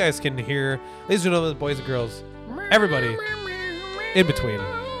gentlemen? You guys can hear, ladies and gentlemen, boys and girls, everybody in between.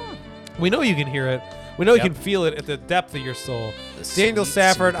 We know you can hear it. We know you Yep. can feel it at the depth of your soul. The Daniel sweet,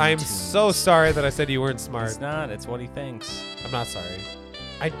 Safford, soothing I am tunes. so sorry that I said you weren't smart. It's not. It's what he thinks. I'm not sorry.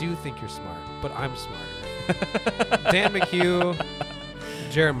 I do think you're smart, but I'm smart. Dan McHugh,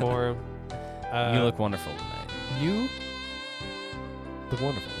 Jared Moore. You look wonderful tonight. You look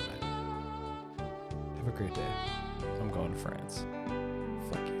wonderful tonight. Have a great day. I'm going to France.